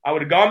mom. I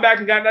would have gone back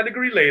and gotten that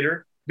degree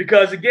later,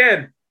 because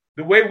again,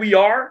 the way we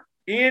are,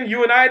 Ian,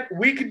 you and I,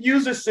 we could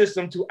use this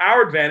system to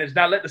our advantage,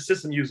 not let the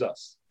system use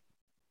us.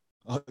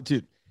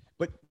 Dude.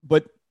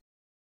 But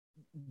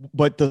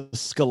the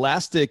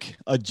scholastic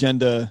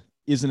agenda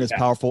isn't as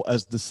powerful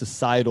as the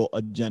societal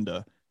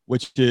agenda,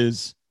 which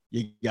is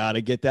you got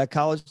to get that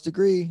college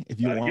degree if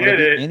you want to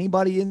get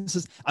anybody in.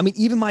 I mean,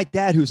 even my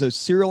dad, who's a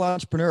serial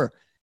entrepreneur,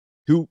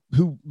 who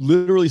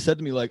literally said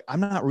to me, like,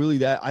 I'm not really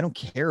that, I don't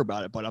care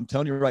about it, but I'm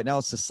telling you right now,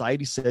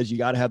 society says you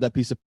got to have that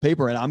piece of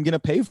paper and I'm going to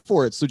pay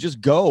for it. So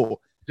just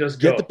go.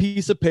 Get the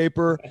piece of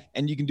paper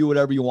and you can do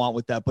whatever you want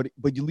with that. But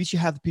at least you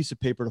have the piece of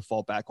paper to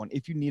fall back on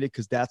if you need it,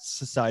 because that's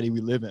the society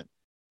we live in.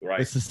 Right.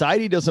 But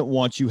society doesn't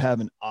want you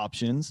having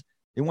options.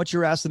 They want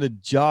your ass in a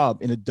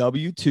job, in a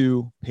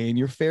W-2, paying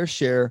your fair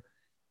share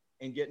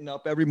and getting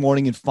up every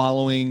morning and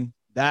following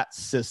that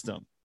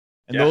system.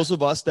 And those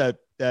of us that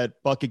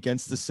buck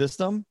against the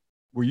system,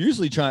 we're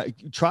usually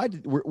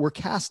we're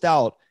cast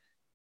out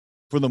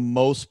for the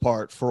most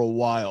part for a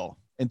while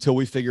until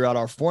we figure out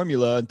our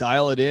formula and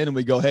dial it in and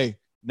we go, hey,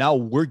 now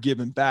we're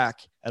giving back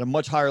at a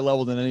much higher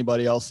level than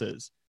anybody else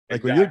is,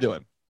 like what you're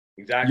doing.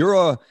 Exactly.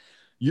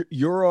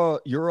 You're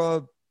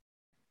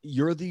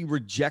the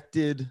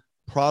rejected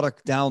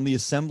product down the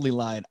assembly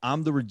line.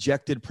 I'm the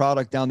rejected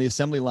product down the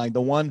assembly line.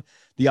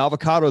 The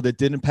avocado that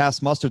didn't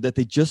pass muster that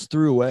they just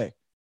threw away.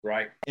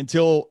 Right.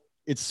 Until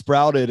it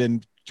sprouted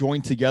and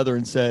joined together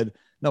and said,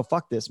 no,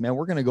 fuck this, man.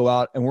 We're going to go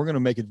out and we're going to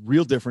make a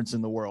real difference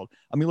in the world.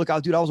 I mean, look, I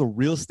was a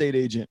real estate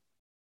agent,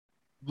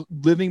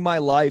 living my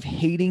life,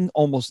 hating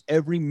almost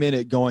every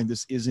minute, going,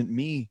 this isn't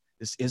me.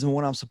 This isn't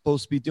what I'm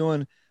supposed to be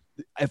doing.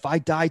 If I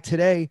die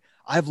today,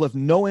 I've left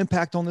no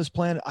impact on this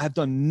planet. I've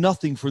done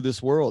nothing for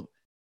this world.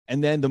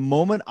 And then the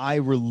moment I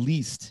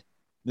released,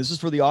 this is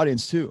for the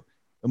audience too,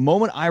 the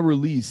moment I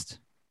released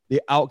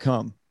the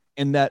outcome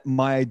and that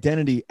my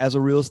identity as a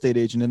real estate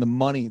agent and the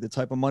money, the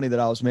type of money that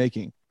I was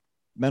making,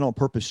 mental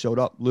purpose showed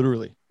up,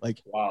 literally.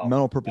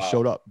 Mental purpose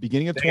showed up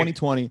beginning of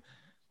 2020.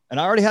 And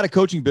I already had a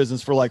coaching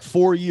business for like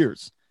 4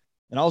 years.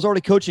 And I was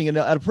already coaching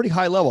at a pretty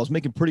high level. I was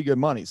making pretty good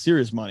money,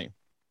 serious money.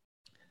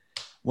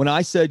 When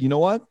I said, you know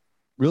what,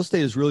 real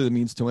estate is really the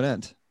means to an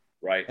end.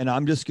 Right. And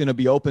I'm just going to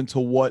be open to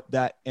what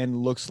that end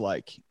looks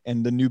like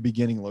and the new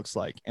beginning looks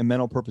like. And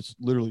Mental Purpose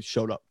literally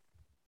showed up.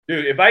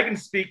 Dude, if I can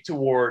speak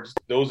towards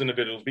those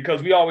individuals,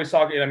 because we always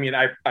talk, I mean,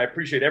 I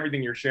appreciate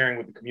everything you're sharing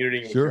with the community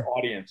and with your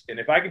audience. And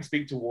if I can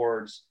speak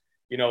towards,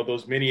 you know,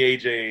 those mini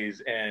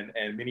AJs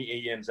and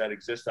mini Ians that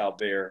exist out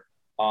there,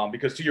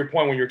 because to your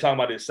point, when you're talking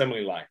about the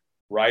assembly line,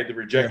 right, the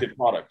rejected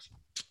product,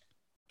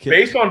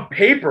 based on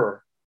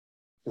paper,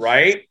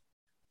 right,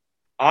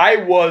 I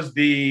was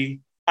the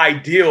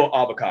ideal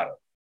avocado,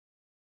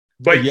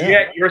 but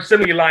yet your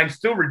assembly line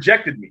still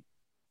rejected me.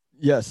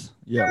 Yes.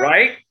 Yeah.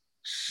 Right.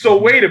 So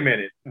wait a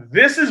minute.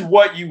 This is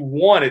what you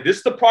wanted. This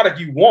is the product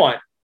you want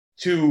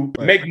to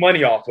make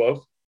money off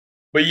of.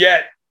 But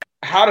yet,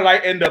 how did I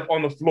end up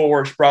on the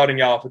floor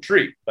sprouting out of a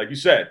tree? Like you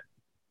said,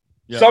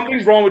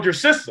 something's wrong with your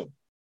system.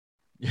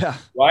 Yeah.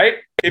 Right.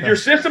 If your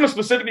system is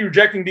specifically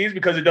rejecting these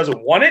because it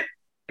doesn't want it,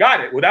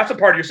 got it. Well, that's a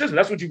part of your system.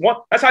 That's what you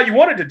want. That's how you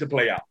wanted it to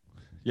play out.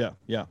 Yeah.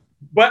 Yeah.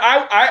 But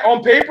I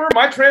on paper,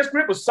 my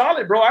transcript was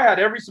solid, bro. I had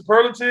every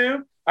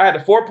superlative. I had the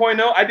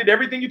 4.0. I did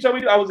everything you told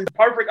me to do. I was a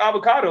perfect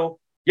avocado,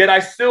 yet I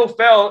still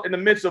fell in the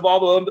midst of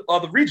all the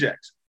other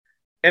rejects.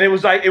 And it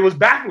was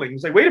baffling. It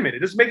was like, wait a minute, it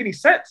doesn't make any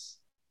sense.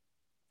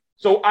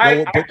 So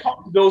I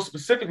talked to those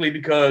specifically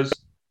because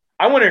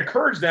I want to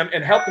encourage them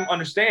and help them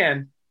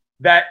understand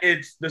that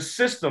it's the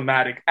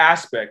systematic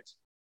aspect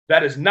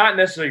that is not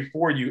necessarily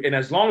for you. And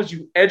as long as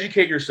you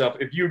educate yourself,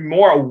 if you're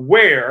more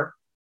aware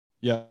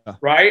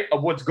right,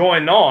 of what's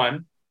going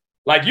on,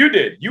 like you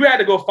did. You had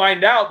to go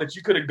find out that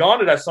you could have gone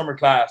to that summer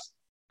class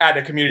at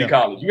the community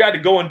college. You had to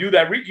go and do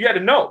that. You had to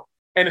know.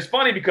 And it's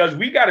funny because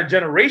we got a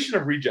generation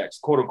of rejects,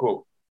 quote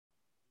unquote.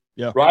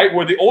 Yeah. Right.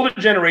 Where the older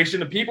generation,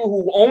 the people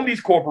who own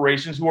these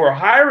corporations, who are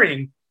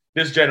hiring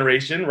this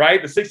generation,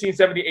 right? The 16,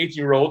 17,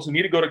 18-year-olds who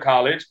need to go to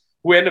college,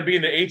 who end up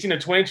being the 18 to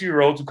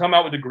 22-year-olds who come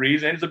out with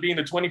degrees, ends up being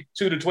the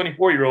 22 to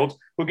 24-year-olds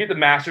who get the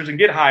masters and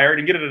get hired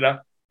and get it.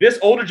 This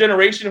older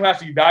generation who has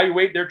to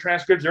evaluate their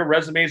transcripts, their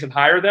resumes, and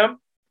hire them,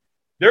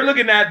 they're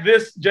looking at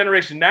this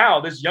generation now,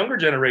 this younger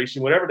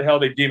generation, whatever the hell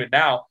they deem it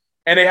now,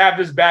 and they have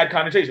this bad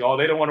connotation. Oh,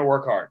 they don't want to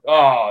work hard.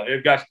 Oh,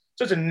 they've got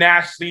such a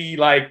nasty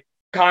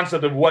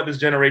concept of what this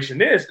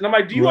generation is. And I'm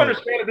like, do you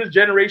understand that this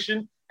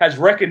generation has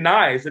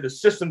recognized that the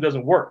system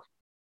doesn't work?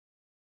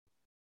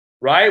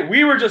 Right?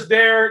 We were just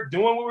there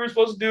doing what we were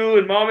supposed to do,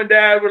 and mom and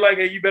dad were like,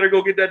 hey, you better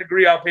go get that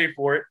degree. I'll pay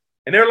for it.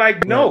 And they're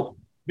like, no.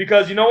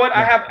 Because you know what?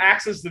 I have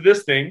access to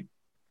this thing.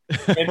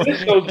 And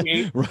this shows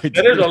me that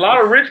there's a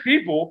lot of rich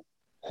people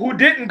who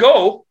didn't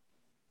go.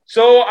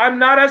 So I'm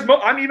not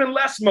I'm even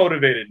less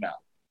motivated now.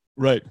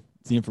 Right.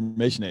 It's the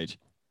information age.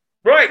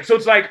 Right. So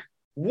it's like,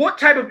 what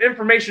type of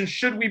information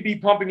should we be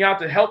pumping out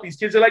to help these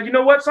kids? They're like, you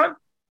know what, son?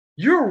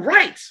 You're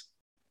right.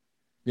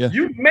 Yeah.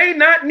 You may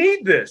not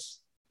need this.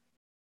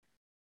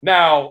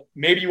 Now,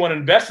 maybe you want to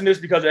invest in this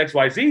because of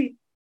XYZ.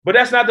 But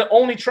that's not the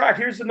only track.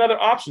 Here's another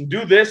option.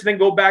 Do this, and then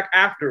go back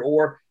after.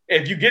 Or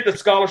if you get the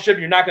scholarship,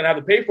 you're not going to have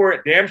to pay for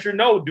it. Damn sure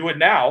no, do it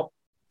now,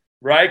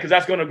 right? Because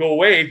that's going to go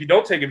away if you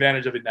don't take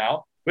advantage of it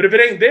now. But if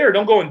it ain't there,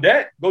 don't go in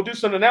debt. Go do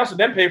something else and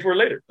then pay for it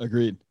later.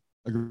 Agreed.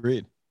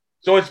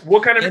 So it's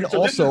what kind of – And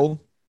also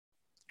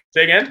 –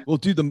 say again? Well,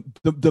 dude,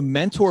 the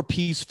mentor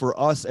piece for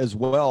us as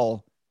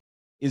well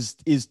is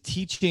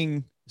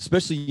teaching,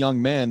 especially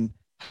young men,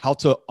 how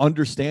to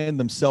understand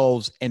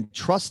themselves and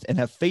trust and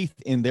have faith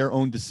in their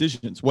own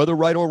decisions, whether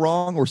right or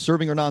wrong or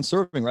serving or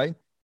non-serving. Right.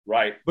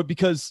 Right. But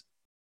because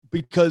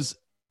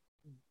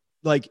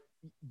like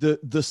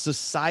the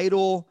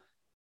societal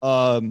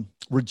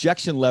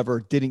rejection lever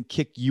didn't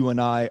kick you and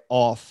I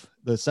off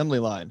the assembly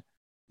line.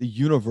 The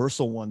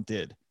universal one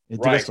did.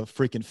 It did us a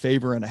freaking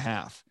favor and a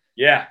half.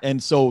 Yeah.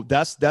 And so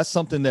that's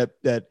something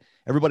that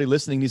everybody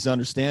listening needs to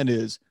understand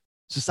is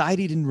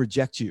society didn't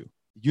reject you.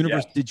 The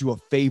universe did you a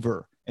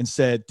favor and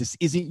said, this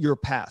isn't your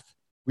path.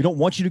 We don't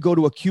want you to go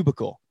to a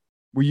cubicle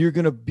where you're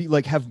going to be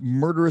have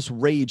murderous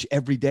rage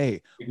every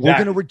day. Exactly. We're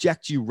going to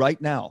reject you right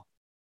now.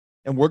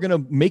 And we're going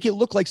to make it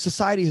look like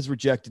society has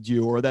rejected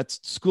you, or that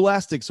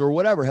scholastics or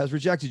whatever has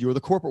rejected you, or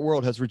the corporate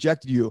world has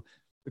rejected you.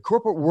 The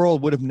corporate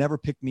world would have never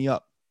picked me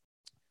up.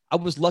 I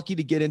was lucky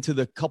to get into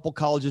the couple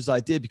colleges I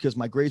did because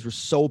my grades were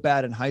so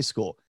bad in high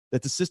school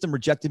that the system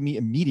rejected me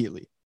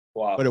immediately.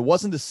 Wow. But it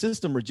wasn't the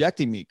system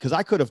rejecting me, because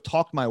I could have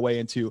talked my way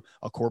into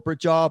a corporate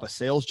job, a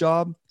sales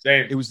job.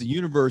 Same. It was the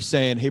universe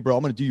saying, hey, bro,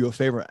 I'm going to do you a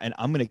favor, and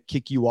I'm going to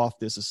kick you off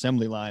this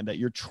assembly line that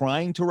you're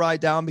trying to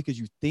ride down because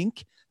you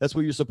think that's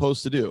what you're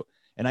supposed to do.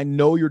 And I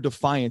know your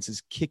defiance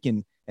is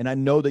kicking, and I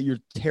know that you're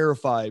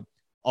terrified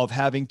of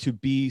having to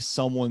be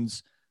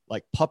someone's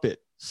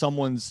puppet,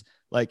 someone's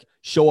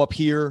show up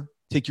here,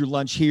 take your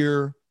lunch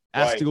here,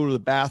 ask to go to the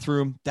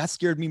bathroom. That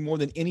scared me more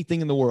than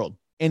anything in the world.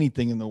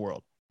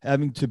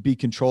 Having to be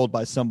controlled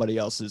by somebody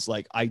else's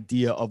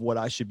idea of what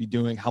I should be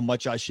doing, how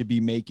much I should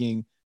be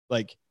making,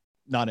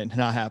 not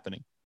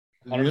happening.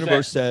 The 100%.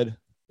 Universe said,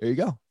 there you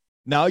go.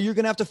 Now you're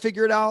going to have to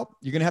figure it out.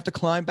 You're going to have to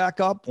climb back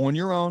up on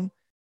your own.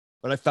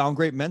 But I found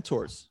great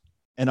mentors,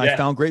 and I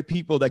found great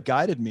people that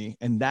guided me.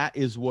 And that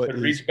is what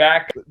reach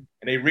back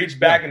and they reached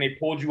back and they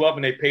pulled you up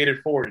and they paid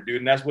it forward, dude.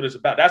 And that's what it's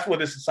about. That's what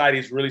this society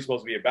is really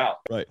supposed to be about.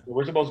 Right.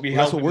 We're supposed to be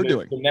helping that's what we're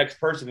doing. The next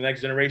person, the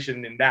next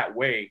generation in that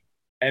way.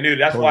 And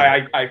dude, that's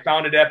why I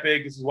founded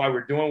Epic. This is why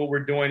we're doing what we're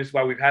doing. This is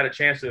why we've had a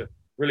chance to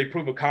really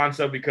prove a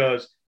concept,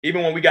 because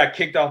even when we got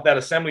kicked off that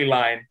assembly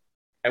line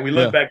and we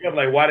looked back up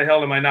like, why the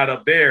hell am I not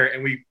up there?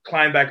 And we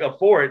climbed back up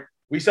for it.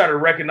 We started to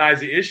recognize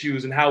the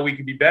issues and how we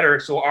could be better.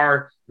 So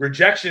our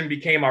rejection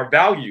became our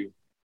value.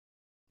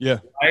 Yeah.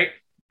 Right.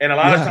 And a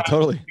lot of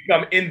times we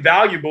become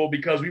invaluable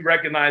because we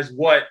recognize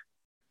what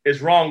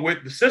is wrong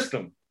with the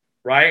system.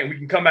 Right. And we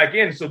can come back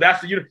in. So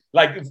that's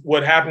like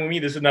what happened with me.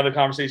 This is another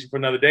conversation for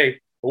another day.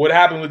 But what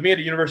happened with me at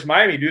the University of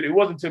Miami, dude, it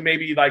wasn't until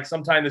maybe like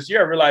sometime this year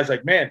I realized,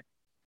 like, man,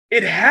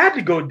 it had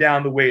to go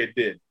down the way it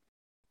did.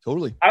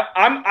 Totally.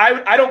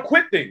 I don't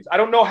quit things. I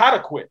don't know how to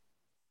quit.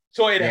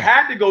 So it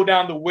had to go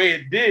down the way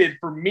it did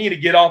for me to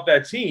get off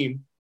that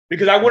team,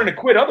 because I wouldn't have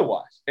quit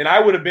otherwise. And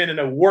I would have been in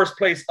a worse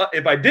place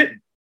if I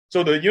didn't.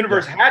 So the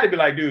universe had to be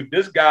like, dude,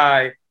 this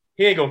guy,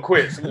 he ain't going to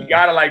quit. So we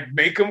got to like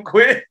make him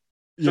quit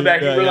so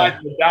that he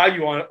realizes the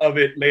value of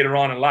it later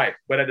on in life.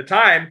 But at the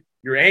time,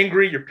 you're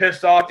angry, you're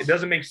pissed off. It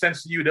doesn't make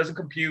sense to you. It doesn't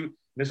compute.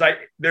 And it's like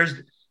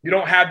you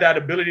don't have that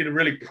ability to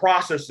really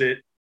process it.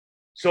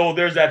 So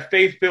there's that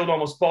faith-filled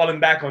almost falling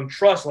back on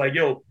trust. Like,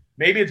 yo,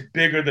 maybe it's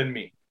bigger than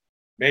me.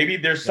 Maybe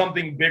there's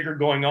something bigger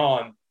going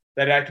on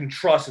that I can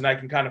trust and I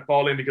can kind of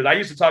fall in, because I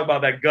used to talk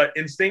about that gut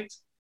instinct,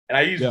 and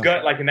I use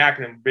gut like an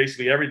acronym.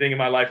 Basically, everything in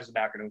my life is an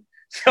acronym.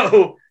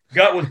 So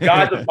gut was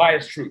God's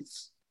unbiased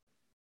truths.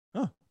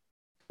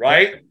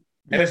 Right?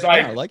 And it's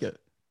like, I like it.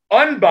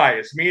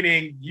 Unbiased,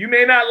 meaning you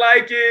may not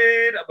like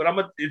it,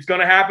 but it's going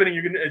to happen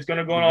and it's going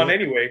to go on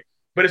anyway.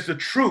 But it's the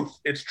truth.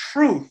 It's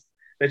truth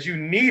that you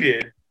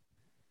needed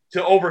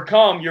to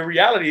overcome your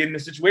reality in the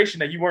situation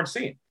that you weren't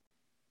seeing.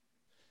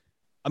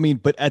 I mean,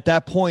 but at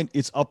that point,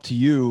 it's up to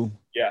you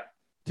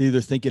to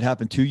either think it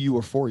happened to you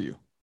or for you.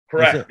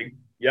 Correct.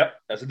 Yep.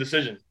 That's a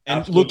decision.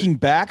 And looking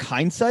back,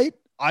 hindsight,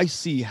 I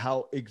see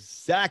how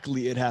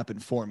exactly it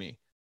happened for me.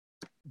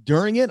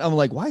 During it, I'm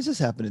like, why is this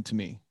happening to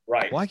me?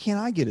 Right. Why can't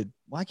I get it?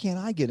 Why can't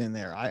I get in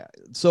there?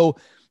 So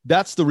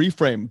that's the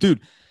reframe,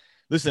 dude.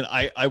 Listen,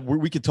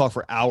 we could talk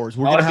for hours.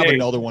 We're gonna have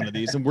another one of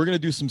these, and we're gonna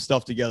do some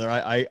stuff together.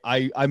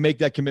 I make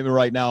that commitment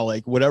right now.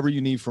 Like, whatever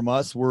you need from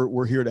us,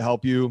 we're here to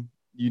help you.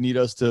 You need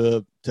us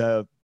to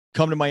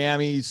come to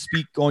Miami,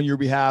 speak on your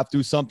behalf,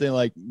 do something,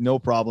 like, no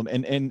problem.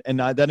 And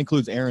that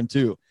includes Aaron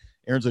too.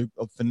 Aaron's a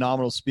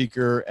phenomenal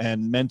speaker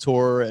and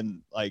mentor,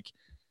 and like,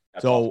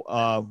 that's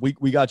awesome.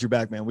 We got your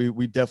back, man.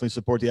 We definitely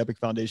support the Epic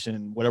Foundation,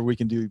 and whatever we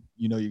can do,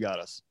 you got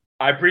us.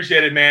 I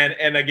appreciate it, man.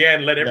 And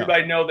again, let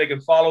everybody know they can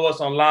follow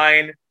us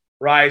online,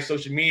 right?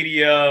 Social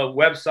media,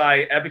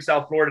 website,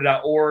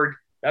 epicsouthflorida.org.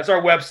 That's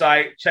our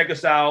website. Check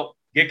us out.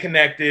 Get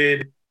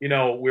connected.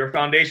 We're a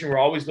foundation. We're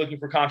always looking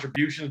for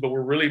contributions, but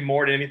we're really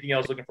more than anything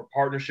else looking for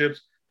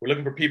partnerships. We're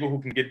looking for people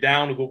who can get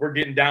down with what we're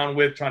getting down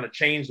with, trying to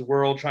change the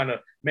world, trying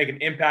to make an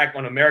impact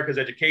on America's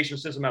education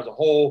system as a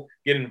whole,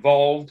 get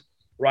involved,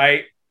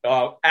 right?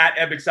 At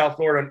Epic South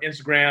Florida on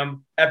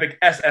Instagram, Epic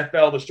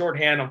SFL, the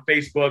shorthand, on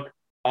Facebook.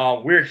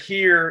 We're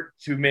here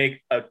to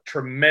make a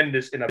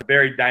tremendous and a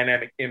very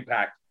dynamic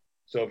impact.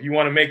 So if you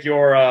want to make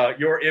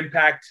your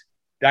impact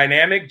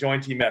dynamic,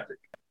 join Team Epic.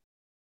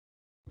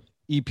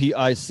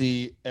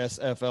 EPIC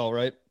SFL,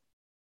 right?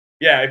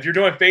 Yeah, if you're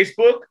doing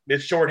Facebook,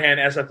 it's shorthand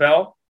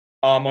SFL.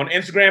 On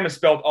Instagram, it's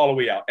spelled all the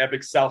way out.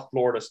 Epic South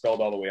Florida spelled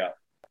all the way out,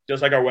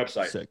 just like our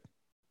website. Sick.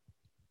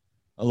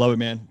 I love it,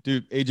 man.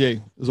 Dude, AJ,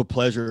 it was a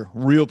pleasure.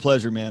 Real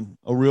pleasure, man.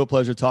 A real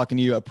pleasure talking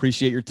to you. I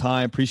appreciate your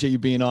time. Appreciate you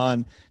being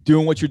on,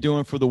 doing what you're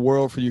doing for the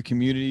world, for your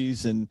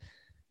communities. And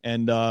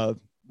we're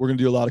going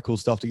to do a lot of cool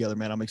stuff together,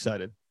 man. I'm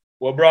excited.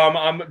 Well, bro,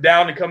 I'm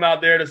down to come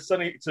out there to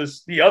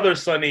the other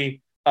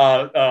sunny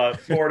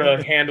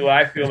Florida handle.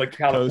 I feel like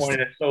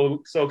California,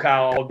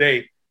 SoCal all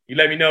day. You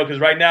let me know, because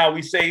right now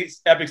we say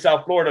Epic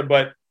South Florida,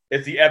 but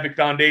it's the Epic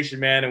Foundation,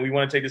 man. And we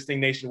want to take this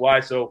thing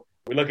nationwide. So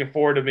we're looking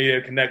forward to being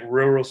able to connect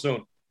real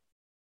soon.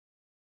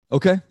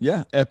 Okay.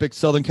 Yeah. Epic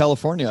Southern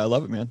California. I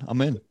love it, man. I'm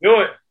in.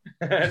 Do it.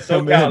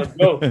 SoCal, let's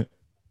go.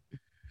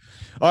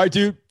 All right,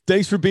 dude.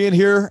 Thanks for being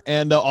here.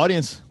 And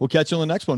audience, we'll catch you on the next one.